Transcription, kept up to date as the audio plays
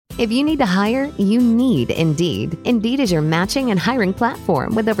If you need to hire, you need Indeed. Indeed is your matching and hiring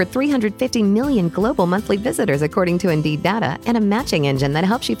platform with over 350 million global monthly visitors according to Indeed data and a matching engine that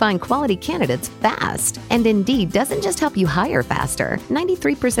helps you find quality candidates fast. And Indeed doesn't just help you hire faster.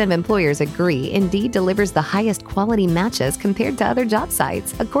 93% of employers agree Indeed delivers the highest quality matches compared to other job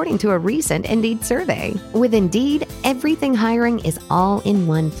sites, according to a recent Indeed survey. With Indeed, everything hiring is all in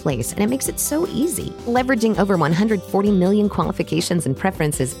one place, and it makes it so easy. Leveraging over 140 million qualifications and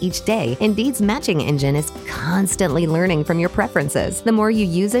preferences each day, Indeed's matching engine is constantly learning from your preferences. The more you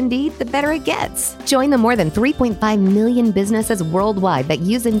use Indeed, the better it gets. Join the more than 3.5 million businesses worldwide that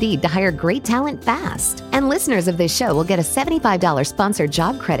use Indeed to hire great talent fast. And listeners of this show will get a $75 sponsored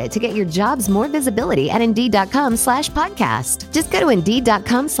job credit to get your jobs more visibility at Indeed.com/podcast. Just go to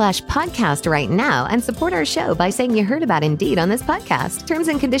Indeed.com/podcast right now and support our show by saying you heard about Indeed on this podcast. Terms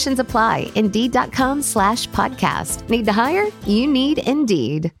and conditions apply. Indeed.com/podcast. Need to hire? You need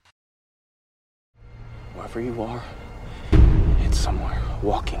Indeed. Wherever you are, it's somewhere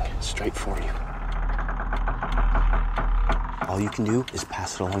walking straight for you. All you can do is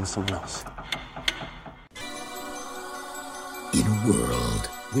pass it along to someone else. In a world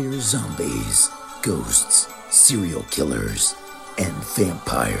where zombies, ghosts, serial killers, and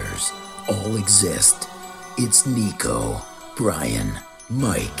vampires all exist, it's Nico, Brian,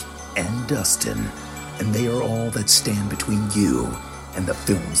 Mike, and Dustin, and they are all that stand between you and the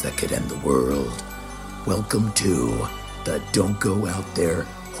films that could end the world. Welcome to the Don't Go Out There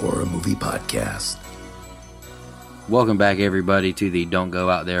Horror Movie Podcast. Welcome back, everybody, to the Don't Go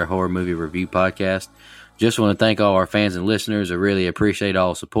Out There Horror Movie Review Podcast. Just want to thank all our fans and listeners. I really appreciate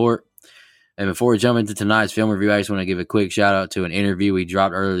all the support. And before we jump into tonight's film review, I just want to give a quick shout out to an interview we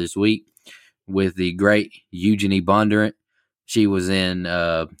dropped earlier this week with the great Eugenie Bondurant. She was in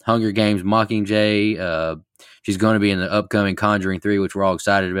Hunger Games Mockingjay. She's going to be in the upcoming Conjuring 3, which we're all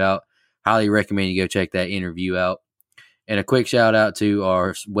excited about. Highly recommend you go check that interview out. And a quick shout out to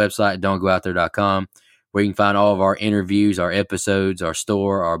our website, don'tgoouthere.com, where you can find all of our interviews, our episodes, our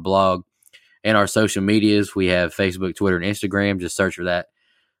store, our blog, and our social medias. We have Facebook, Twitter, and Instagram. Just search for that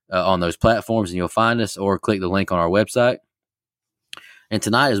on those platforms and you'll find us, or click the link on our website. And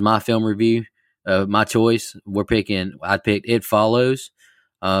tonight is my film review. My choice, I picked It Follows.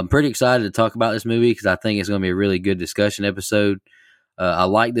 I'm pretty excited to talk about this movie because I think it's going to be a really good discussion episode. I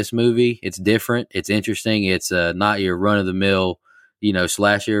like this movie. It's different. It's interesting. It's not your run-of-the-mill,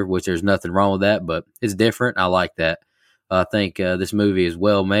 slasher, which there's nothing wrong with that, but it's different. I like that. I think this movie is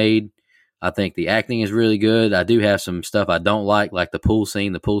well made. I think the acting is really good. I do have some stuff I don't like the pool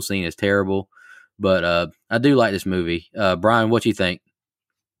scene. The pool scene is terrible, but I do like this movie. Brian, what you think?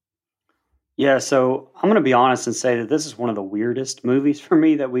 Yeah, so I'm going to be honest and say that this is one of the weirdest movies for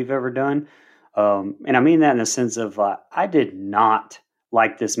me that we've ever done. And I mean that in the sense of I did not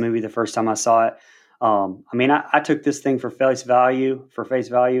like this movie the first time I saw it. I took this thing for face value.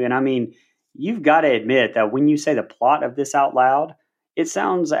 And I mean, you've got to admit that when you say the plot of this out loud, it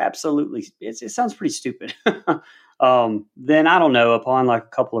sounds it sounds pretty stupid. Then I don't know, upon like a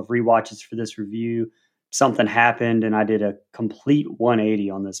couple of rewatches for this review, something happened and I did a complete 180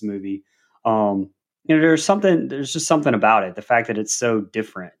 on this movie. There's just something about it. The fact that it's so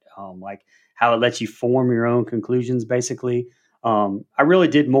different, like how it lets you form your own conclusions, basically. I really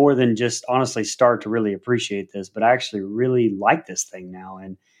did more than just honestly start to really appreciate this, but I actually really like this thing now.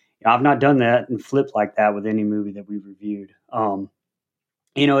 And I've not done that and flipped like that with any movie that we've reviewed.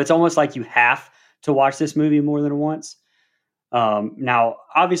 It's almost like you have to watch this movie more than once. Now,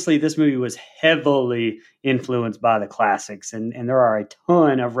 obviously, this movie was heavily influenced by the classics, and there are a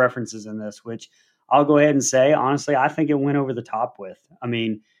ton of references in this, which I'll go ahead and say, honestly, I think it went over the top with. I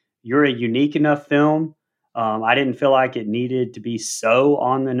mean, you're a unique enough film. I didn't feel like it needed to be so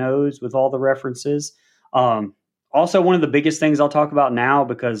on the nose with all the references. Also, one of the biggest things I'll talk about now,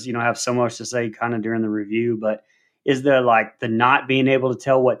 because, I have so much to say kind of during the review, but is the not being able to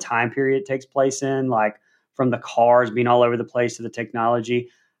tell what time period it takes place in, like from the cars being all over the place to the technology.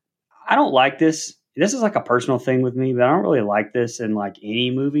 I don't like this. This is like a personal thing with me, but I don't really like this in like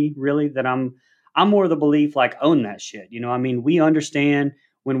any movie really. That I'm more of the belief, like, own that shit. We understand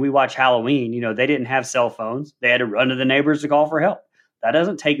when we watch Halloween, they didn't have cell phones. They had to run to the neighbors to call for help. That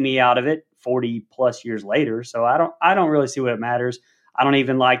doesn't take me out of it 40 plus years later. So I don't really see what it matters. I don't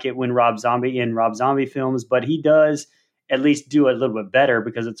even like it when Rob Zombie films, but he does at least do it a little bit better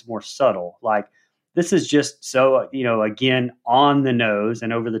because it's more subtle. Like, this is just so, again, on the nose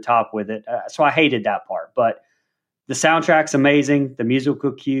and over the top with it. So I hated that part. But the soundtrack's amazing. The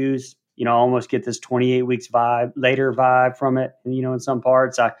musical cues, I almost get this 28 weeks later vibe from it. And, in some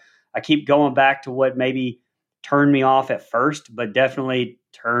parts, I keep going back to what maybe turned me off at first, but definitely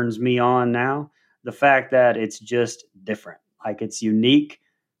turns me on now. The fact that it's just different, like it's unique,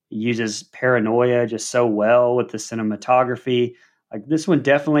 it uses paranoia just so well with the cinematography. Like this one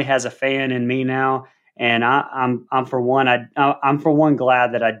definitely has a fan in me now, and I'm for one I'm for one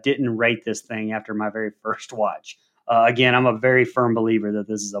glad that I didn't rate this thing after my very first watch. Again, I'm a very firm believer that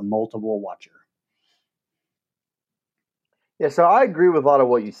this is a multiple watcher. Yeah, so I agree with a lot of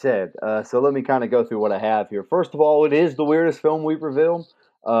what you said. So let me kind of go through what I have here. First of all, it is the weirdest film we've revealed,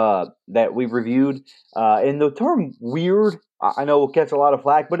 that we've reviewed. And the term weird, I know will catch a lot of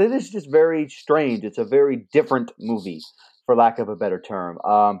flack, but it is just very strange. It's a very different movie, for lack of a better term,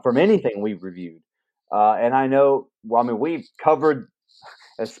 from anything we've reviewed. And I know, well, I mean, we've covered,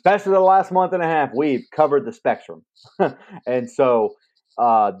 especially the last month and a half, we've covered the spectrum. And so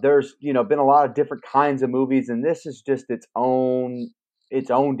there's been a lot of different kinds of movies, and this is just its own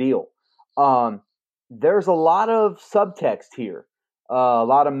deal. Um, there's a lot of subtext here, a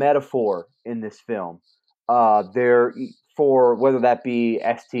lot of metaphor in this film. There for whether that be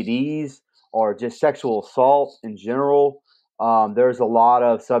STDs or just sexual assault in general. There's a lot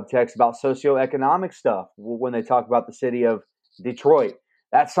of subtext about socioeconomic stuff when they talk about the city of Detroit.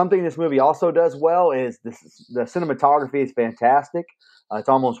 That's something this movie also does well. Is the cinematography is fantastic. It's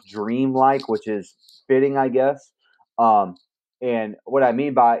almost dreamlike, which is fitting, I guess. Um, and what I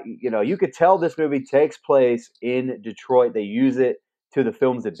mean by, you could tell this movie takes place in Detroit. They use it to the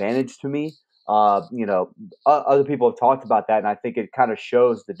film's advantage to me. Other people have talked about that, and I think it kind of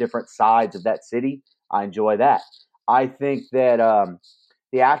shows the different sides of that city. I enjoy that. I think that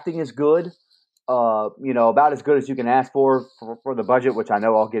the acting is good. About as good as you can ask for the budget, which I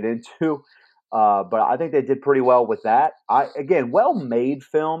know I'll get into. But I think they did pretty well with that. Again, well-made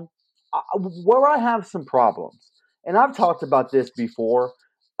film. Where I have some problems, and I've talked about this before.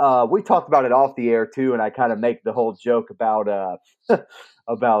 We talked about it off the air too, and I kind of make the whole joke about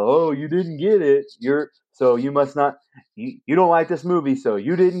about, oh, you didn't get it. You must not. You don't like this movie, so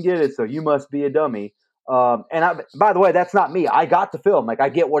you didn't get it. So you must be a dummy. By the way, that's not me. I got the film. Like I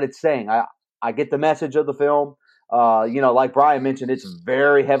get what it's saying. I get the message of the film. Like Brian mentioned, it's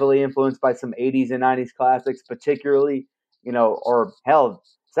very heavily influenced by some 80s and 90s classics, particularly, or hell,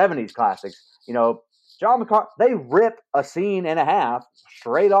 70s classics. John McCarthy, they rip a scene and a half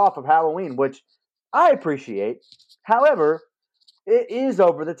straight off of Halloween, which I appreciate. However, it is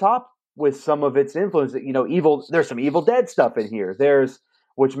over the top with some of its influence. There's some Evil Dead stuff in here.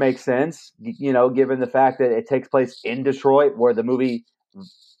 Which makes sense, given the fact that it takes place in Detroit, where the movie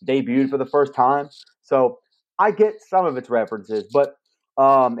debuted for the first time. So I get some of its references, but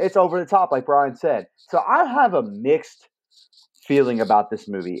it's over the top, like Brian said. So I have a mixed feeling about this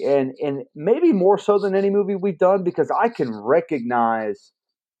movie, and maybe more so than any movie we've done, because I can recognize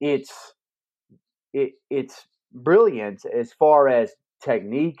its brilliance as far as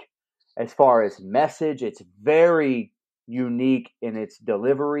technique, as far as message. It's very unique in its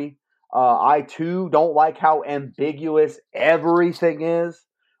delivery. I too don't like how ambiguous everything is.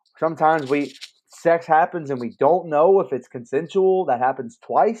 Sometimes sex happens and we don't know if it's consensual. That happens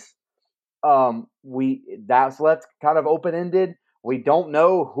twice. That's left kind of open ended. We don't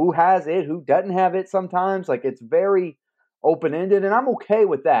know who has it, who doesn't have it. Sometimes, like, it's very open ended, and I'm okay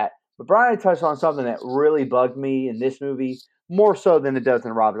with that. But Brian touched on something that really bugged me in this movie, more so than it does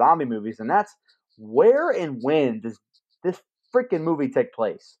in Rob Zombie movies, and that's where and when does this freaking movie take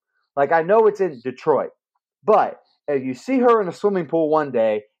place? Like, I know it's in Detroit, but if you see her in a swimming pool one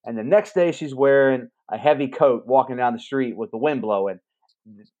day, and the next day she's wearing a heavy coat walking down the street with the wind blowing,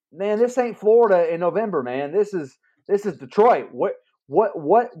 man, this ain't Florida in November, man. This is Detroit.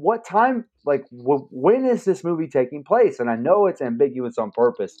 What time? Like, when is this movie taking place? And I know it's ambiguous on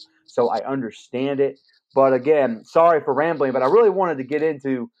purpose, so I understand it. But again, sorry for rambling, but I really wanted to get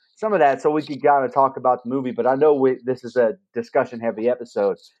into some of that so we could kind of talk about the movie. But I know this is a discussion-heavy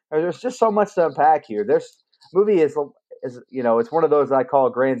episode. There's just so much to unpack here. This movie is it's one of those I call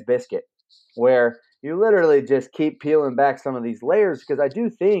Grand's Biscuit, where you literally just keep peeling back some of these layers, because I do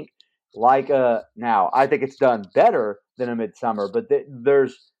think, now I think it's done better than a Midsummer, but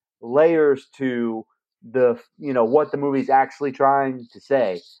there's layers to what the movie's actually trying to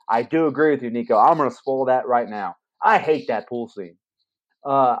say. I do agree with you, Nico. I'm going to spoil that right now. I hate that pool scene.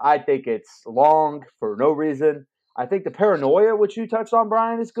 I think it's long for no reason. I think the paranoia, which you touched on,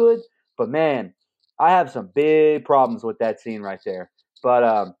 Brian, is good, but man, I have some big problems with that scene right there. But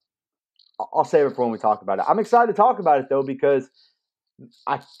I'll save it for when we talk about it. I'm excited to talk about it, though, because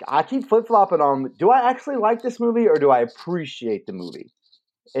I keep flip-flopping on, do I actually like this movie or do I appreciate the movie?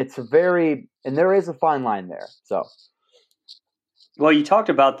 And there is a fine line there. So, well, you talked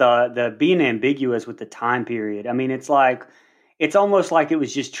about the being ambiguous with the time period. I mean, it's like it's almost like it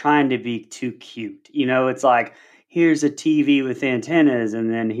was just trying to be too cute. It's like, here's a TV with antennas,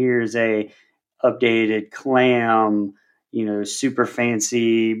 and then here's a updated clam, super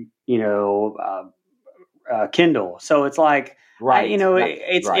fancy, Kindle. So it's like, Right. Right.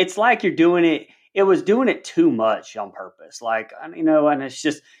 it's like you're doing it. It was doing it too much on purpose. Like, and it's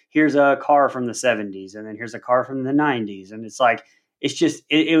just, here's a car from the 70s, and then here's a car from the 90s. And it's like, it's just,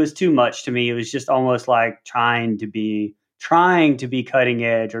 it was too much to me. It was just almost like trying to be cutting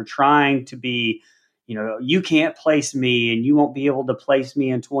edge, or trying to be, you can't place me and you won't be able to place me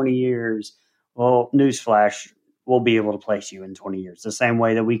in 20 years. Well, newsflash, we'll be able to place you in 20 years, the same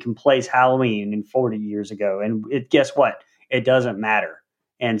way that we can place Halloween in 40 years ago. And guess what? It doesn't matter.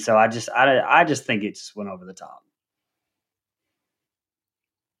 And so I just think it just went over the top.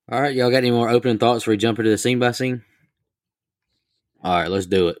 All right, y'all got any more opening thoughts before we jump into the scene by scene? All right, let's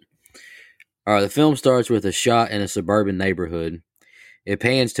do it. All right, the film starts with a shot in a suburban neighborhood. It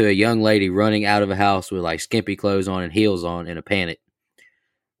pans to a young lady running out of a house with like skimpy clothes on and heels on in a panic.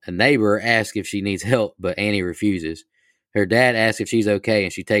 A neighbor asks if she needs help, but Annie refuses. Her dad asks if she's okay,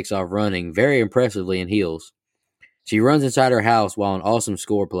 and she takes off running very impressively in heels. She runs inside her house while an awesome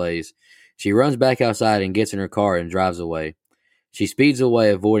score plays. She runs back outside and gets in her car and drives away. She speeds away,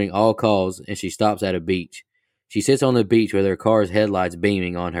 avoiding all calls, and she stops at a beach. She sits on the beach with her car's headlights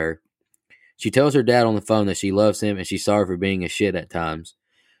beaming on her. She tells her dad on the phone that she loves him and she's sorry for being a shit at times.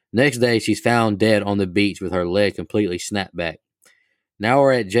 Next day, she's found dead on the beach with her leg completely snapped back. Now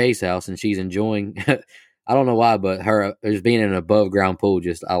we're at Jay's house and she's enjoying, I don't know why, but there's being an above ground pool,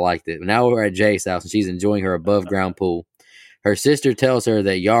 I liked it. Now we're at Jay's house and she's enjoying her above ground pool. Her sister tells her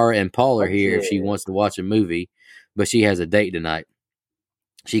that Yara and Paul are here if she wants to watch a movie, but she has a date tonight.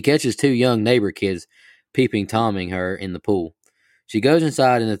 She catches two young neighbor kids peeping Tomming her in the pool. She goes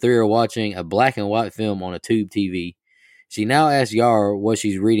inside and the three are watching a black and white film on a tube TV. She now asks Yara what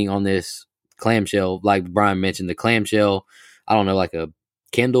she's reading on this clamshell, like Brian mentioned, the clamshell, I don't know, like a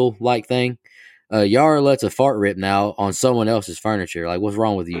Kindle-like thing. Yara lets a fart rip now on someone else's furniture. Like, what's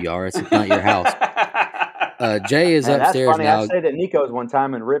wrong with you, Yara? It's not your house. Jay is upstairs that's funny. now. I stayed at Nico's one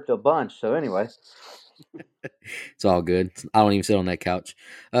time and ripped a bunch. So anyway. It's all good. I don't even sit on that couch.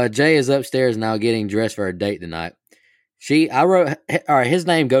 Jay is upstairs now getting dressed for her date tonight. All right, his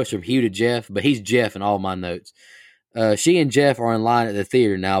name goes from Hugh to Jeff, but he's Jeff in all my notes. She and Jeff are in line at the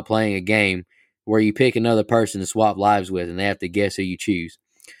theater now playing a game where you pick another person to swap lives with and they have to guess who you choose.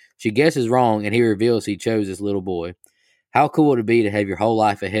 She guesses wrong and he reveals he chose this little boy. How cool would it be to have your whole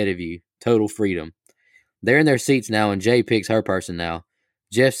life ahead of you? Total freedom. They're in their seats now and Jay picks her person now.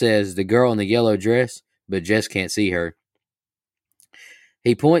 Jeff says, the girl in the yellow dress, but Jess can't see her.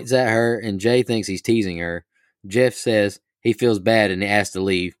 He points at her and Jay thinks he's teasing her. Jeff says he feels bad and he asks to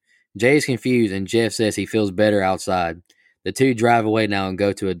leave. Jay is confused and Jeff says he feels better outside. The two drive away now and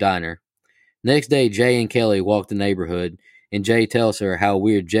go to a diner. Next day, Jay and Kelly walk the neighborhood and Jay tells her how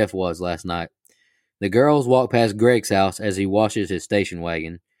weird Jeff was last night. The girls walk past Greg's house as he washes his station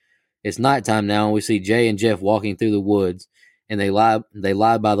wagon. It's nighttime now and we see Jay and Jeff walking through the woods and they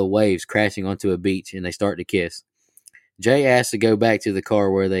lie by the waves crashing onto a beach and they start to kiss. Jay asks to go back to the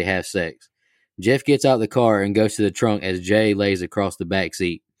car where they have sex. Jeff gets out the car and goes to the trunk as Jay lays across the back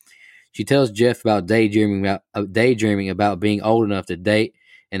seat. She tells Jeff about daydreaming about being old enough to date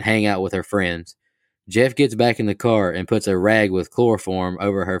and hang out with her friends. Jeff gets back in the car and puts a rag with chloroform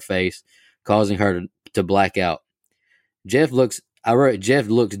over her face, causing her to black out. Jeff looks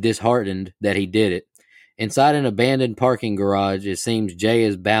disheartened that he did it. Inside an abandoned parking garage, it seems Jay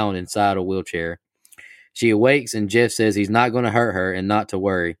is bound inside a wheelchair. She awakes and Jeff says he's not going to hurt her and not to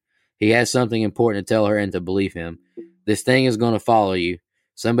worry. He has something important to tell her and to believe him. This thing is going to follow you.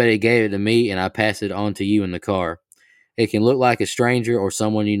 Somebody gave it to me and I passed it on to you in the car. It can look like a stranger or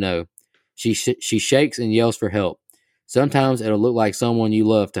someone you know. She shakes and yells for help. Sometimes it'll look like someone you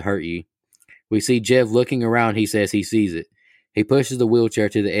love to hurt you. We see Jeff looking around. He says he sees it. He pushes the wheelchair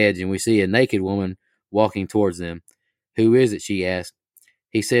to the edge and we see a naked woman walking towards them. Who is it? She asks.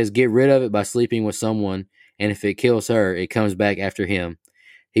 He says get rid of it by sleeping with someone, and if it kills her, it comes back after him.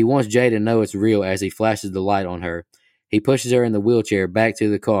 He wants Jay to know it's real as he flashes the light on her. He pushes her in the wheelchair back to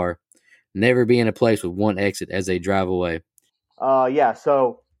the car, never being a place with one exit as they drive away.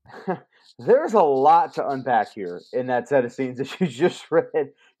 So there's a lot to unpack here in that set of scenes that you just read.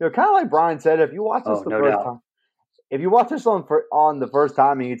 Kind of like Brian said, if you watch this first time, if you watch this on the first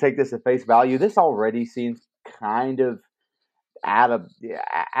time and you take this at face value, this already seems kind of out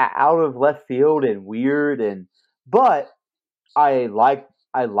of left field and weird, but I like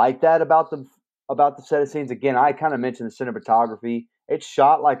that about the set of scenes. Again, I kind of mentioned the cinematography. It's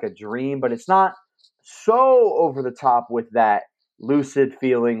shot like a dream, but it's not so over the top with that lucid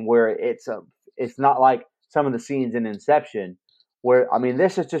feeling where it's not like some of the scenes in Inception, where I mean,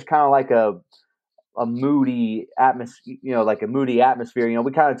 this is just kind of like a moody atmosphere, like a moody atmosphere.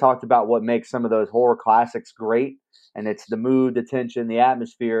 We kind of talked about what makes some of those horror classics great, and it's the mood, the tension, the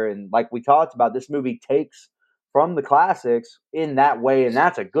atmosphere, and like we talked about, this movie takes from the classics in that way, and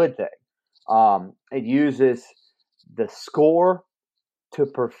that's a good thing. It uses the score to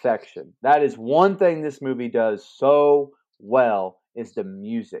perfection. That is one thing this movie does so well, is the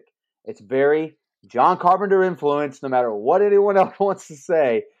music. It's very John Carpenter influenced, no matter what anyone else wants to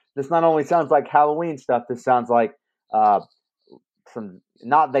say. This not only sounds like Halloween stuff, this sounds like some,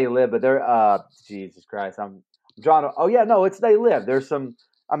 not They Live, but they're, Jesus Christ, I'm drawing, oh yeah, no, it's They Live. There's some,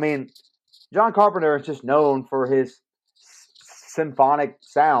 I mean, John Carpenter is just known for his symphonic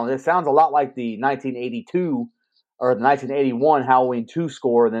sound. It sounds a lot like the 1982 or the 1981 Halloween 2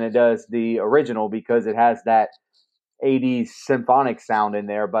 score than it does the original, because it has that 80s symphonic sound in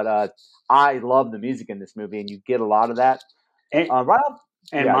there. But I love the music in this movie, and you get a lot of that. And, Right off,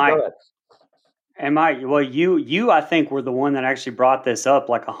 and yeah, Mike, go ahead. And Mike, well, you I think were the one that actually brought this up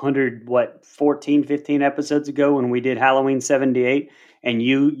like 14, 15 episodes ago when we did Halloween 78. And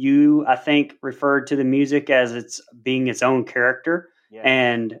you I think referred to the music as it's being its own character. Yeah.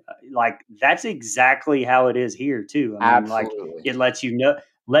 And like that's exactly how it is here too. I mean, like Absolutely. it lets you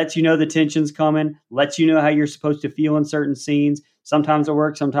know the tension's coming, lets you know how you're supposed to feel in certain scenes. Sometimes it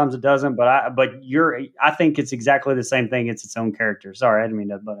works, sometimes it doesn't. But I think it's exactly the same thing. It's its own character. Sorry, I didn't mean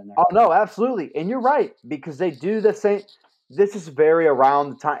to butt in there. Oh no, absolutely, and you're right, because they do the same. This is very around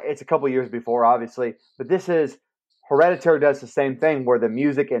the time. It's a couple years before, obviously, but this is Hereditary does the same thing, where the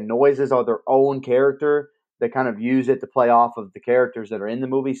music and noises are their own character. They kind of use it to play off of the characters that are in the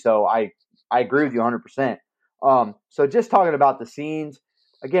movie. So I agree with you 100%. So just talking about the scenes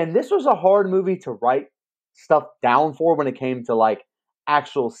again, this was a hard movie to write stuff down for when it came to like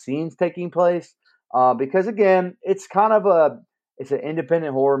actual scenes taking place, because again, it's kind of it's an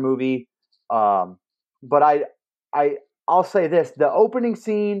independent horror movie. But I'll say this: the opening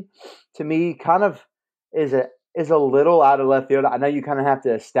scene to me kind of is a little out of left field. I know you kind of have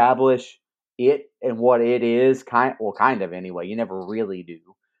to establish it and what it is, kind of anyway. You never really do,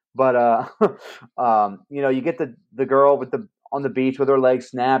 but you get the girl with on the beach with her legs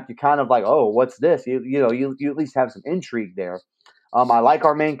snapped. You kind of like, oh, what's this? You at least have some intrigue there. I like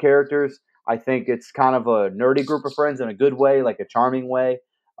our main characters. I think it's kind of a nerdy group of friends in a good way, like a charming way.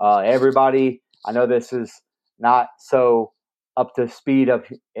 Everybody, I know this is not so up to speed of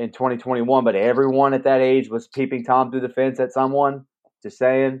in 2021, but everyone at that age was peeping Tom through the fence at someone. Just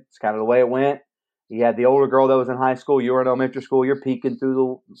saying, it's kind of the way it went. You had the older girl that was in high school. You were in elementary school. You're peeking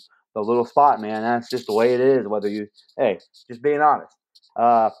through the little spot, man. That's just the way it is. Hey, just being honest.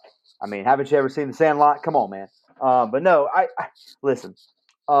 I mean, haven't you ever seen The Sandlot? Come on, man. But no, I listen.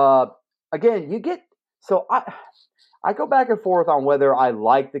 Again, I go back and forth on whether I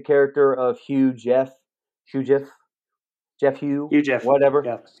like the character of Hugh Jeff, whatever.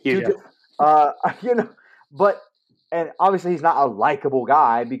 Yeah, Hugh Jeff. But and obviously he's not a likable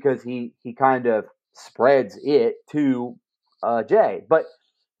guy because he kind of spreads it to Jay. But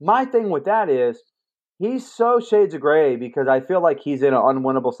my thing with that is he's so shades of gray because I feel like he's in an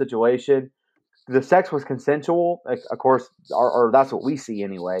unwinnable situation. The sex was consensual, of course, or that's what we see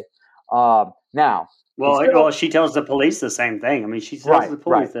anyway. Now, well, she tells the police the same thing. I mean, she tells the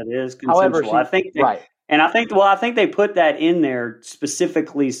police that it is consensual. However, I think they put that in there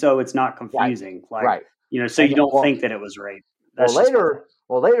specifically so it's not confusing. So you don't think that it was rape.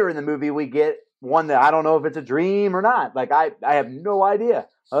 Later in the movie, we get one that I don't know if it's a dream or not. Like I have no idea.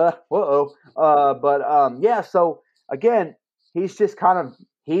 Yeah. So again, he's just kind of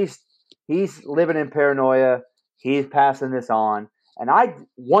he's living in paranoia. He's passing this on. And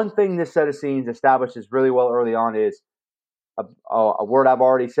one thing this set of scenes establishes really well early on is a word I've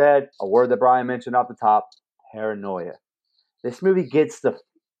already said, a word that Brian mentioned off the top: paranoia. This movie gets the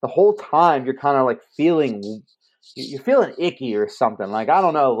whole time you're kind of like you're feeling icky or something. Like, I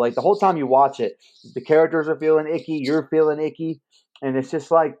don't know, like the whole time you watch it, the characters are feeling icky, you're feeling icky, and it's just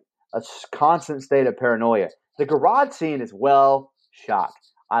like a constant state of paranoia. The garage scene is well shot.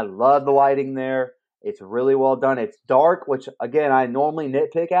 I love the lighting there. It's really well done. It's dark, which again I normally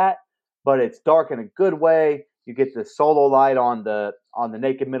nitpick at, but it's dark in a good way. You get the solo light on the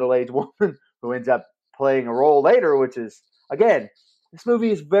naked middle-aged woman who ends up playing a role later, which is, again, this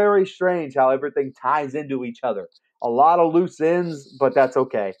movie is very strange how everything ties into each other. A lot of loose ends, but that's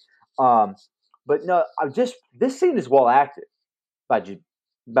okay. But no, this scene is well acted by Jay,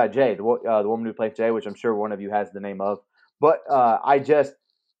 the woman who plays Jay, which I'm sure one of you has the name of. But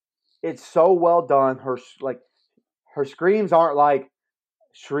it's so well done. her screams aren't like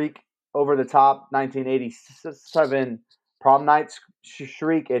shriek over the top 1987 prom night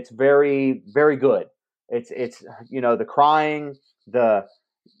shriek. It's very, very good. It's the crying, the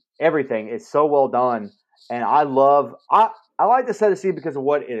everything is so well done, and I like the set of scene because of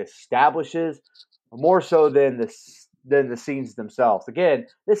what it establishes more so than the scenes themselves. Again,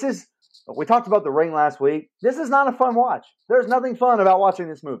 we talked about The Ring last week. This is not a fun watch. There's nothing fun about watching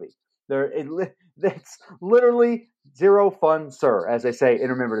this movie. It's literally zero fun, sir, as they say in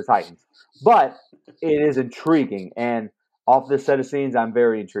Remember the Titans. But it is intriguing, and off this set of scenes, I'm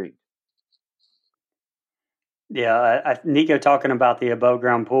very intrigued. Yeah, Nico talking about the above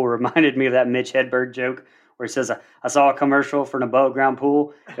ground pool reminded me of that Mitch Hedberg joke where he says, I saw a commercial for an above ground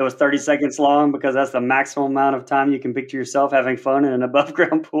pool. It was 30 seconds long because that's the maximum amount of time you can picture yourself having fun in an above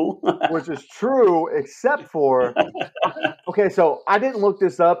ground pool. Which is true, except for, okay, so I didn't look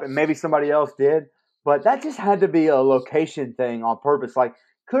this up and maybe somebody else did, but that just had to be a location thing on purpose. Like,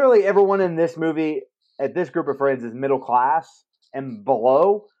 clearly everyone in this movie, at this group of friends, is middle class and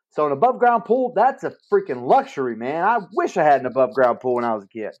below. So an above ground pool, that's a freaking luxury, man. I wish I had an above ground pool when I was a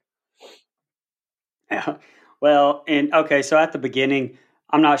kid. Yeah. Well, and okay, so at the beginning,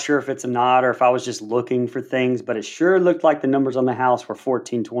 I'm not sure if it's a nod or if I was just looking for things, but it sure looked like the numbers on the house were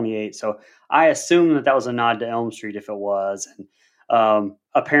 1428. So I assumed that was a nod to Elm Street if it was. And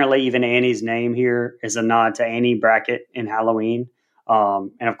apparently even Annie's name here is a nod to Annie Brackett in Halloween.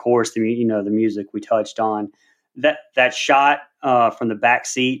 And of course, the music we touched on. That shot from the back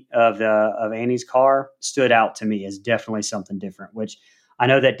seat of Annie's car stood out to me as definitely something different, which I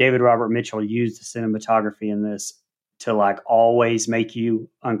know that David Robert Mitchell used the cinematography in this to like always make you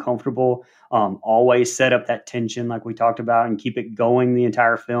uncomfortable, always set up that tension like we talked about and keep it going the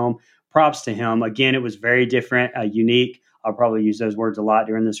entire film. Props to him. Again, it was very different, unique. I'll probably use those words a lot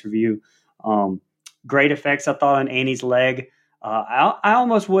during this review. Great effects, I thought, on Annie's leg. I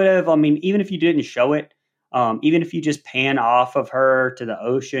almost would have, even if you didn't show it, even if you just pan off of her to the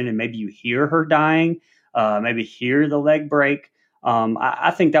ocean and maybe you hear her dying, maybe hear the leg break,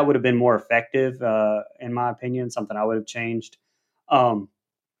 I think that would have been more effective, in my opinion, something I would have changed.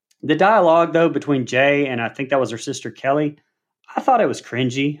 The dialogue, though, between Jay and I think that was her sister Kelly, I thought it was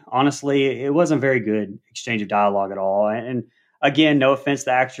cringy. Honestly, it wasn't very good exchange of dialogue at all. And again, no offense to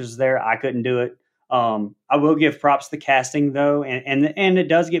the actors there. I couldn't do it. I will give props to the casting, though, and it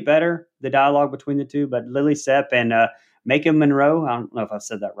does get better, the dialogue between the two. But Lily Sepp and Maika Monroe, I don't know if I've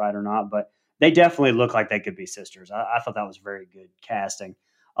said that right or not, but they definitely look like they could be sisters. I thought that was very good casting.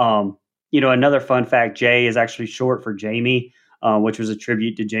 Another fun fact, Jay is actually short for Jamie, which was a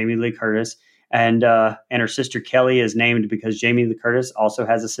tribute to Jamie Lee Curtis. And her sister Kelly is named because Jamie Lee Curtis also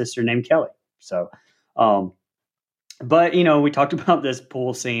has a sister named Kelly. So, but, we talked about this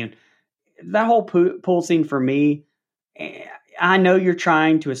pool scene. That whole pool scene for me, I know you're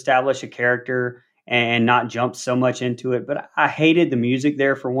trying to establish a character and not jump so much into it, but I hated the music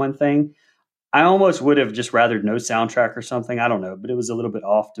there for one thing. I almost would have just rather no soundtrack or something. I don't know, but it was a little bit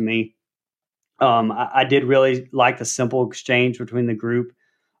off to me. I did really like the simple exchange between the group,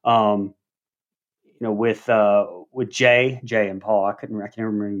 with Jay and Paul. I can't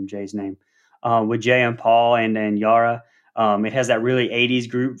remember Jay's name. With Jay and Paul and Yara. It has that really 80s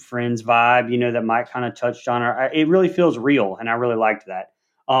group friends vibe, that Mike kind of touched on. It really feels real, and I really liked that.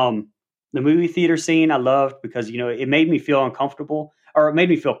 The movie theater scene I loved because, it made me feel uncomfortable, or it made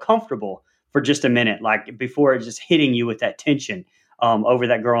me feel comfortable for just a minute, like before it just hitting you with that tension over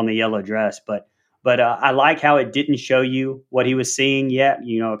that girl in the yellow dress. But I like how it didn't show you what he was seeing yet.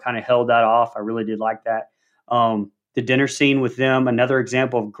 It kind of held that off. I really did like that. The dinner scene with them, another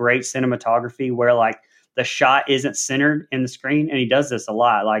example of great cinematography where like the shot isn't centered in the screen. And he does this a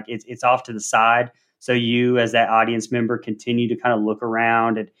lot. Like it's off to the side. So you as that audience member continue to kind of look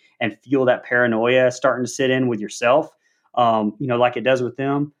around and feel that paranoia starting to sit in with yourself, like it does with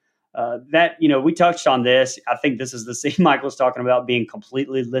them. We touched on this. I think this is the scene Michael's talking about being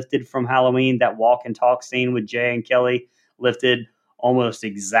completely lifted from Halloween. That walk and talk scene with Jay and Kelly lifted almost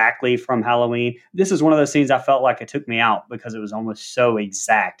exactly from Halloween. This is one of those scenes I felt like it took me out because it was almost so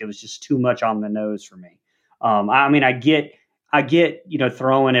exact. It was just too much on the nose for me. I get,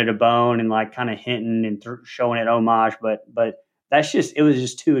 throwing it a bone and like kind of hinting and showing it homage, but it was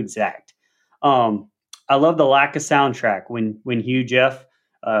just too exact. I love the lack of soundtrack when Hugh Jeff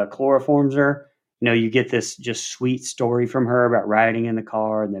chloroforms her. You get this just sweet story from her about riding in the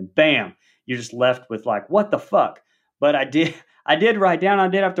car, and then bam, you're just left with like, what the fuck? But I did write down, I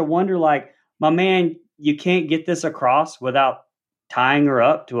did have to wonder, like, my man, you can't get this across without tying her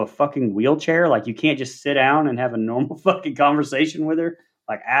up to a fucking wheelchair. Like, you can't just sit down and have a normal fucking conversation with her,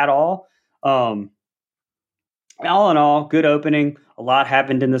 like, at all. All in all, good opening. A lot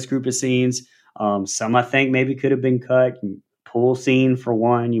happened in this group of scenes. Some I think maybe could have been cut. Pool scene for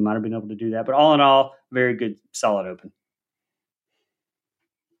one, you might have been able to do that. But all in all, very good, solid open.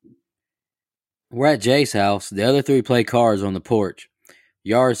 We're at Jay's house. The other three play cards on the porch.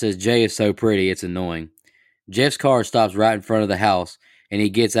 Yara says Jay is so pretty, it's annoying. Jeff's car stops right in front of the house, and he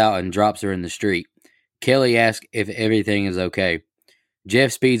gets out and drops her in the street. Kelly asks if everything is okay.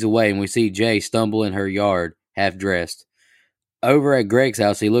 Jeff speeds away, and we see Jay stumble in her yard, half dressed. Over at Greg's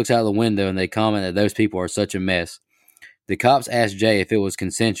house, he looks out the window, and they comment that those people are such a mess. The cops ask Jay if it was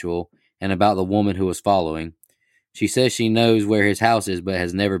consensual and about the woman who was following. She says she knows where his house is, but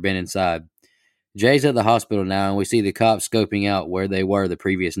has never been inside. Jay's at the hospital now, and we see the cops scoping out where they were the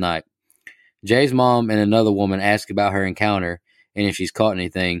previous night. Jay's mom and another woman ask about her encounter and if she's caught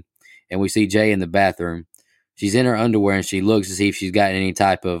anything, and we see Jay in the bathroom. She's in her underwear, and she looks to see if she's got any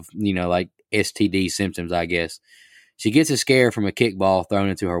type of, like STD symptoms, I guess. She gets a scare from a kickball thrown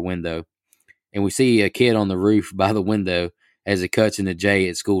into her window, and we see a kid on the roof by the window as it cuts into Jay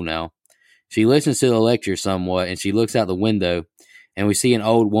at school now. She listens to the lecture somewhat, and she looks out the window, and we see an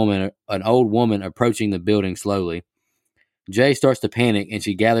old woman approaching the building slowly. Jay starts to panic, and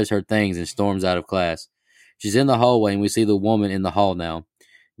she gathers her things and storms out of class. She's in the hallway, and we see the woman in the hall now.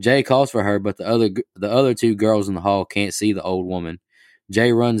 Jay calls for her, but the other two girls in the hall can't see the old woman.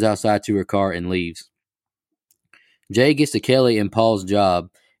 Jay runs outside to her car and leaves. Jay gets to Kelly and Paul's job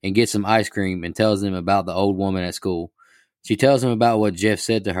and gets some ice cream and tells them about the old woman at school. She tells him about what Jeff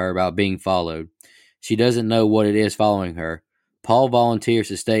said to her about being followed. She doesn't know what it is following her. Paul volunteers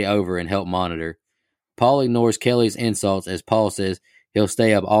to stay over and help monitor. Paul ignores Kelly's insults as Paul says he'll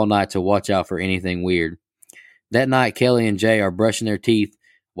stay up all night to watch out for anything weird. That night, Kelly and Jay are brushing their teeth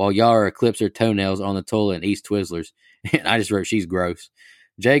while Yara clips her toenails on the toilet and eats Twizzlers. And I just wrote, she's gross.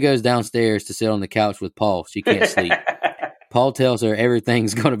 Jay goes downstairs to sit on the couch with Paul. She can't sleep. Paul tells her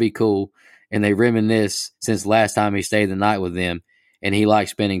everything's going to be cool, and they reminisce since last time he stayed the night with them, and he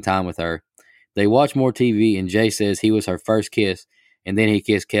likes spending time with her. They watch more TV, and Jay says he was her first kiss, and then he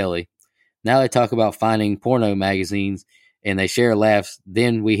kissed Kelly. Now they talk about finding porno magazines, and they share laughs.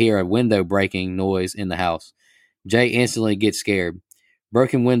 Then we hear a window breaking noise in the house. Jay instantly gets scared.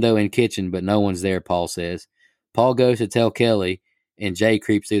 Broken window in kitchen, but no one's there, Paul says. Paul goes to tell Kelly, and Jay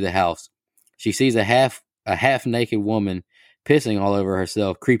creeps through the house. She sees a half-naked woman pissing all over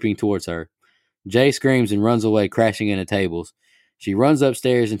herself, creeping towards her. Jay screams and runs away, crashing into tables. She runs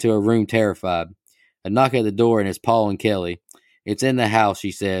upstairs into her room, terrified. A knock at the door, and it's Paul and Kelly. It's in the house,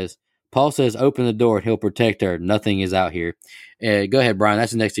 she says. Paul says open the door and he'll protect her. Nothing is out here. Go ahead, Brian.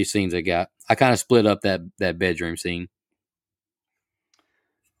 That's the next two scenes I got. I kind of split up that bedroom scene.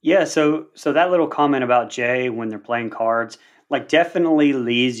 Yeah, so that little comment about Jay when they're playing cards, like, definitely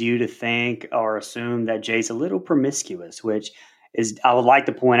leads you to think or assume that Jay's a little promiscuous, which is, I would like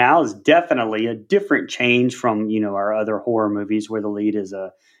to point out, is definitely a different change from, our other horror movies where the lead is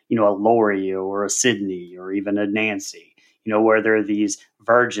a Laurie or a Sydney or even a Nancy, where there are these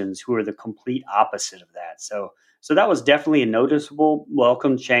virgins who are the complete opposite of that. So that was definitely a noticeable,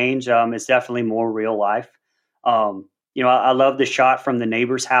 welcome change. It's definitely more real life. I love the shot from the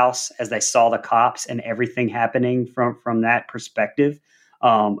neighbor's house as they saw the cops and everything happening from that perspective.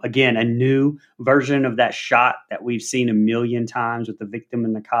 Again, a new version of that shot that we've seen a million times with the victim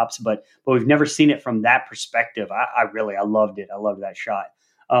and the cops, but we've never seen it from that perspective. I loved it. I loved that shot.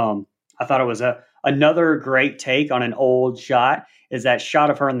 I thought it was another great take on an old shot is that shot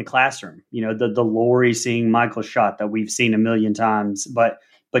of her in the classroom. The Laurie seeing Michael shot that we've seen a million times, but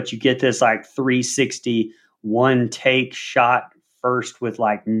you get this like 360 one take shot first with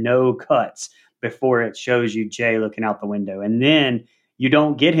like no cuts before it shows you Jay looking out the window. And then you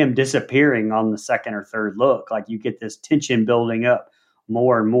don't get him disappearing on the second or third look. Like, you get this tension building up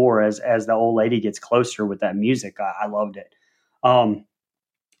more and more as the old lady gets closer with that music. I loved it. I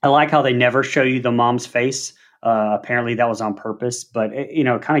like how they never show you the mom's face. Apparently that was on purpose, but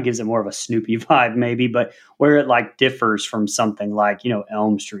it kind of gives it more of a Snoopy vibe maybe, but where it like differs from something like,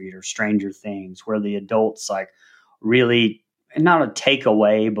 Elm Street or Stranger Things, where the adults like really not a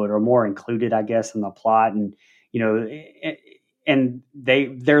takeaway, but are more included, I guess, in the plot. And, and they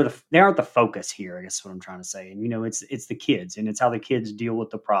aren't the focus here, I guess is what I'm trying to say. And, it's the kids, and it's how the kids deal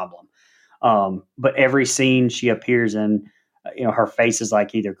with the problem. But every scene she appears in, her face is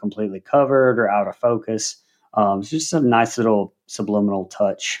like either completely covered or out of focus. It's just a nice little subliminal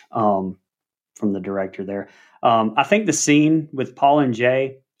touch from the director there. I think the scene with Paul and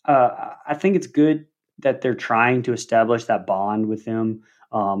Jay, I think it's good that they're trying to establish that bond with them.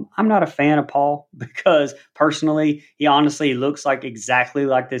 I'm not a fan of Paul because personally, he honestly looks like exactly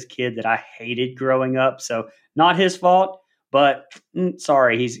like this kid that I hated growing up. So not his fault, but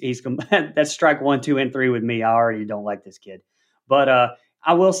sorry, he's that's strike 1, 2, and 3 with me. I already don't like this kid, but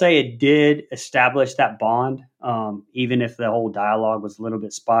I will say it did establish that bond, even if the whole dialogue was a little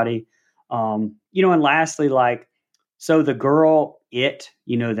bit spotty. And lastly, like, so the girl, that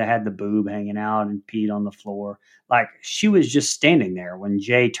had the boob hanging out and peed on the floor, like she was just standing there when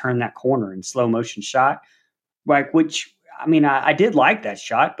Jay turned that corner in slow motion shot, like, which, I mean, I did like that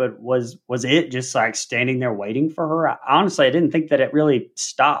shot, but was it just like standing there waiting for her? Honestly, I didn't think that it really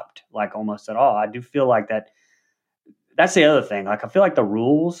stopped like almost at all. I do feel like that's the other thing. Like, I feel like the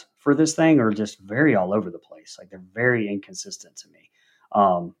rules for this thing are just very all over the place. Like, they're very inconsistent to me.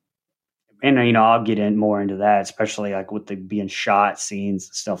 And I'll get in more into that, especially like with the being shot scenes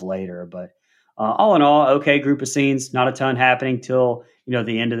and stuff later. But all in all, okay group of scenes. Not a ton happening till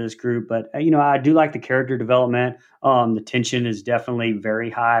the end of this group, but I do like the character development. The tension is definitely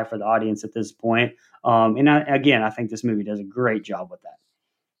very high for the audience at this point. I think this movie does a great job with that.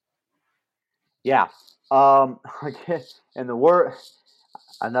 Yeah. Again, in the word,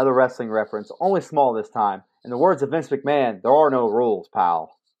 another wrestling reference, only small this time. In the words of Vince McMahon, there are no rules,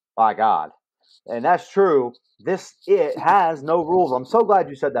 pal. By God. And that's true. It has no rules. I'm so glad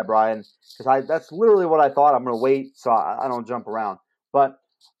you said that, Brian, because that's literally what I thought. I'm going to wait so I don't jump around. But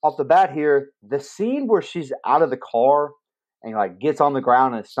off the bat here, the scene where she's out of the car and like gets on the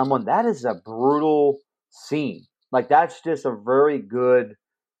ground and someone, that is a brutal scene. Like, that's just a very good,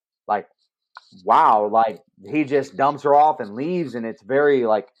 like, wow, like he just dumps her off and leaves, and it's very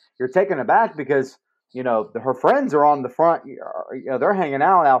like you're taken aback because her friends are on the front, they're hanging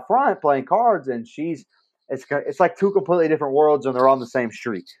out front playing cards, and it's like two completely different worlds, and they're on the same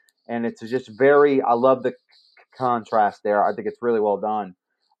street, and it's just I love the contrast there. I think it's really well done.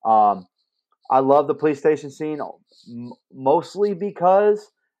 I love the police station scene mostly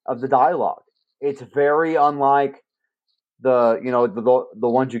because of the dialogue. It's very unlike the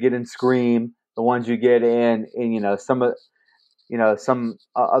ones you get in Scream, the ones you get in some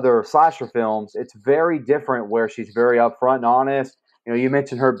other slasher films. It's very different where she's very upfront and honest. You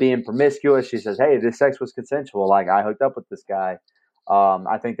mentioned her being promiscuous. She says, "Hey, this sex was consensual. Like, I hooked up with this guy."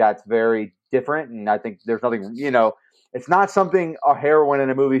 I think that's very different, and I think there's nothing. It's not something a heroine in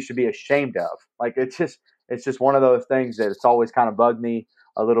a movie should be ashamed of. Like, it's just one of those things that it's always kind of bugged me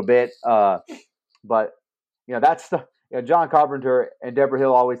a little bit. But that's the John Carpenter and Deborah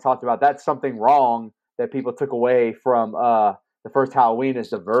Hill always talked about. That's something wrong that people took away from the first Halloween is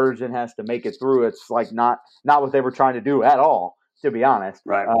the virgin has to make it through. It's like not what they were trying to do at all, to be honest.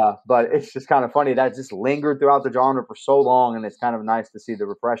 Right. But it's just kind of funny that just lingered throughout the genre for so long, and it's kind of nice to see the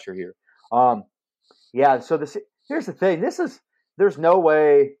refresher here. Yeah. So here's the thing. There's no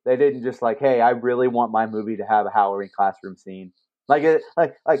way they didn't just like, hey, I really want my movie to have a Halloween classroom scene. Like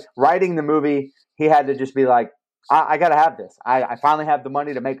writing the movie, he had to just be like, I got to have this. I finally have the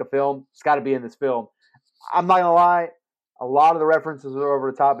money to make a film. It's got to be in this film. I'm not gonna lie. A lot of the references are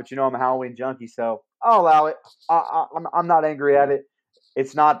over the top, but I'm a Halloween junkie, so I'll allow it. I'm not angry at it.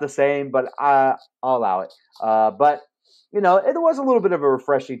 It's not the same, but I'll allow it. But it was a little bit of a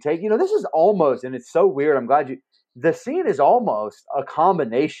refreshing take. This is almost, and it's so weird. I'm glad the scene is almost a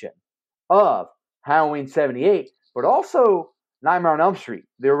combination of Halloween 78, but also Nightmare on Elm Street,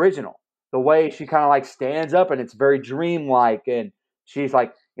 the original. The way she kind of like stands up and it's very dreamlike, and she's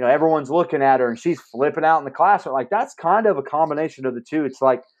like, everyone's looking at her and she's flipping out in the classroom. Like, that's kind of a combination of the two. It's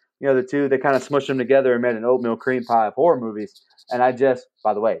like, the two, they kind of smushed them together and made an oatmeal cream pie of horror movies. And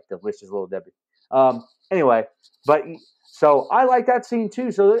by the way, delicious Little Debbie. Anyway, but so I like that scene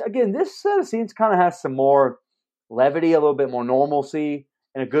too. So again, this set of scenes kind of has some more levity, a little bit more normalcy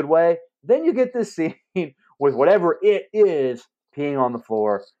in a good way. Then you get this scene with whatever it is peeing on the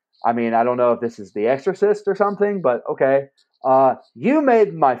floor. I mean, I don't know if this is The Exorcist or something, but okay. You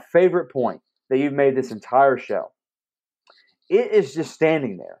made my favorite point that you've made this entire show. It is just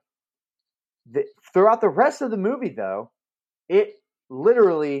standing there. Throughout the rest of the movie, though, it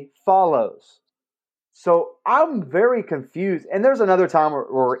literally follows. So I'm very confused. And there's another time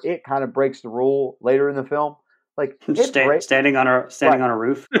where it kind of breaks the rule later in the film. Like standing on a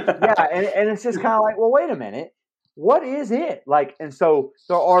roof. Yeah, and it's just kind of like, well, wait a minute. What is it? Like, and so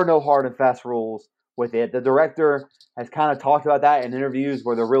there are no hard and fast rules with it. The director has kind of talked about that in interviews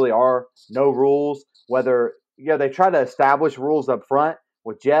where there really are no rules. Whether they try to establish rules up front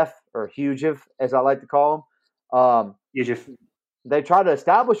with Jeff, or Hugh, as I like to call him. They try to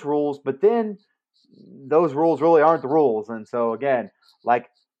establish rules, but then those rules really aren't the rules. And so again, like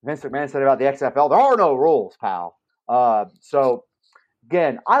Vince McMahon said about the XFL, there are no rules, pal. So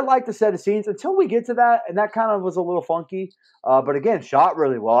again, I like the set of scenes until we get to that, and that kind of was a little funky. But again, shot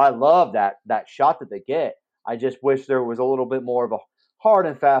really well. I love that shot that they get. I just wish there was a little bit more of a hard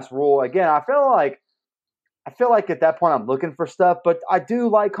and fast rule. Again, I feel like at that point I'm looking for stuff, but I do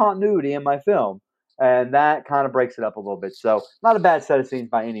like continuity in my film, and that kind of breaks it up a little bit. So not a bad set of scenes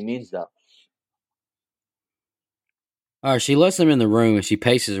by any means, though. All right, she lets him in the room and she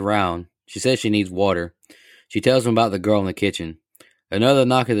paces around. She says she needs water. She tells him about the girl in the kitchen. Another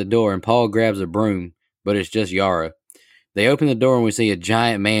knock at the door and Paul grabs a broom, but it's just Yara. They open the door and we see a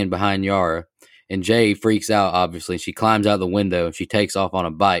giant man behind Yara, and Jay freaks out, obviously. She climbs out the window and she takes off on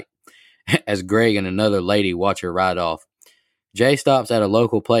a bike as Greg and another lady watch her ride off. Jay stops at a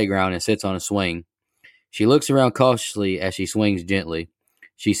local playground and sits on a swing. She looks around cautiously as she swings gently.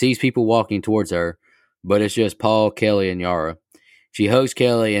 She sees people walking towards her, but it's just Paul, Kelly, and Yara. She hugs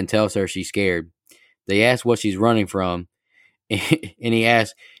Kelly and tells her she's scared. They ask what she's running from, and he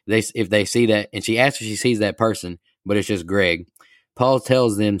asks if they see that, and she asks if she sees that person, but it's just Greg. Paul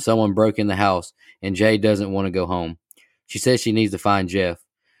tells them someone broke in the house, and Jay doesn't want to go home. She says she needs to find Jeff.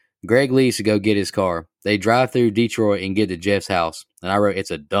 Greg leaves to go get his car. They drive through Detroit and get to Jeff's house, and I wrote,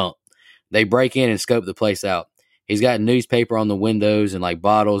 it's a dump. They break in and scope the place out. He's got newspaper on the windows and like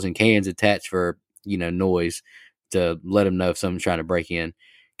bottles and cans attached for, noise to let him know if someone's trying to break in.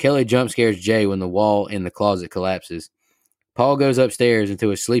 Kelly jump scares Jay when the wall in the closet collapses. Paul goes upstairs into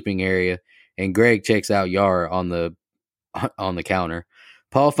his sleeping area, and Greg checks out Yara on the counter.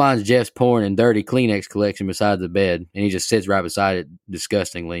 Paul finds Jeff's porn and dirty Kleenex collection beside the bed, and he just sits right beside it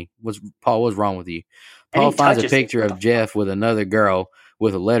disgustingly. Paul, what's wrong with you? Paul finds a picture of Jeff with another girl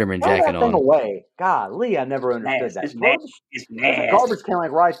with a Letterman jacket on. Away. Golly, I never understood that. It's nasty. A garbage can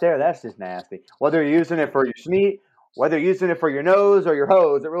like right there. That's just nasty. Whether you're using it for your smeat, whether you're using it for your nose or your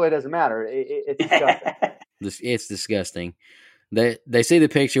hose, it really doesn't matter. It's disgusting. It's disgusting. They see the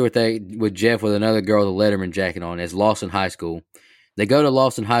picture with Jeff with another girl with a Letterman jacket on as Lawson High School. They go to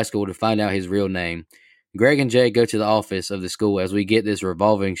Lawson High School to find out his real name. Greg and Jay go to the office of the school as we get this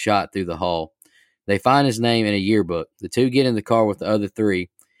revolving shot through the hall. They find his name in a yearbook. The two get in the car with the other three,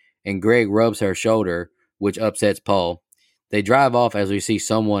 and Greg rubs her shoulder, which upsets Paul. They drive off as we see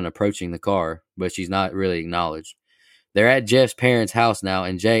someone approaching the car, but she's not really acknowledged. They're at Jeff's parents' house now,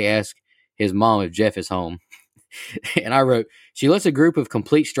 and Jay asks his mom if Jeff is home. And I wrote, she lets a group of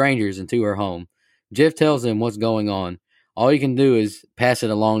complete strangers into her home. Jeff tells them what's going on. All you can do is pass it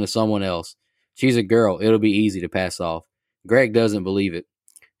along to someone else. She's a girl. It'll be easy to pass off. Greg doesn't believe it.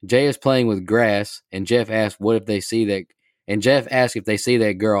 Jay is playing with grass, and Jeff asks if they see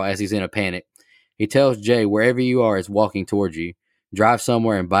that girl as he's in a panic. He tells Jay, wherever you are, it's walking towards you. Drive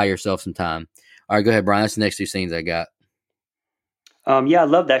somewhere and buy yourself some time. All right, go ahead, Brian. That's the next two scenes I got. Yeah, I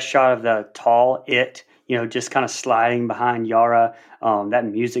love that shot of the tall it, just kind of sliding behind Yara. That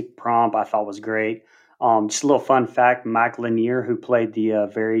music prompt I thought was great. Just a little fun fact, Mike Lanier, who played the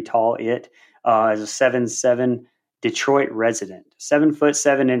very tall it, is a 7'7" Detroit resident,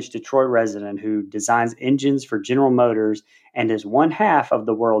 7'7" Detroit resident who designs engines for General Motors and is one half of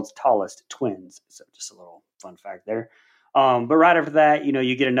the world's tallest twins. So just a little fun fact there. But right after that,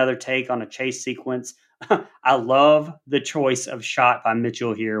 you get another take on a chase sequence. I love the choice of shot by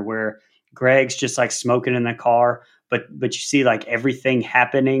Mitchell here, where Greg's just like smoking in the car, but you see like everything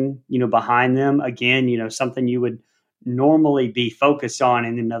happening, behind them. Again, something you would normally be focused on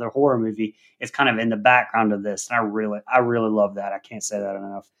in another horror movie. It's kind of in the background of this. And I really love that. I can't say that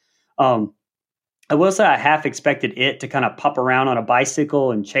enough. I will say I half expected it to kind of pop around on a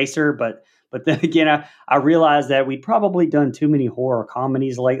bicycle and chase her, but then again, I realized that we'd probably done too many horror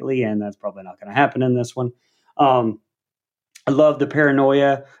comedies lately, and that's probably not going to happen in this one. I love the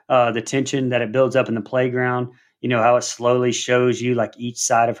paranoia, the tension that it builds up in the playground. How it slowly shows you like each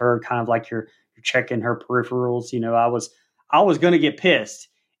side of her, kind of like you're checking her peripherals. I was going to get pissed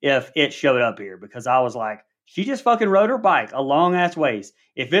if it showed up here, because I was like, she just fucking rode her bike a long ass ways.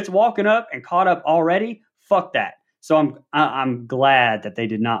 If it's walking up and caught up already, fuck that. So I'm glad that they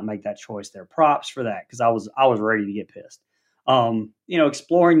did not make that choice there. Props for that, because I was ready to get pissed.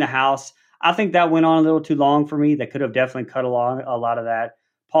 Exploring the house, I think that went on a little too long for me. They could have definitely cut along a lot of that.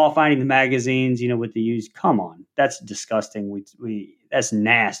 Paul finding the magazines, with the used. Come on, that's disgusting. That's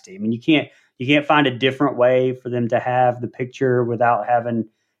nasty. I mean, you can't find a different way for them to have the picture without having,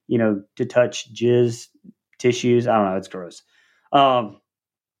 to touch jizz tissues. I don't know. It's gross.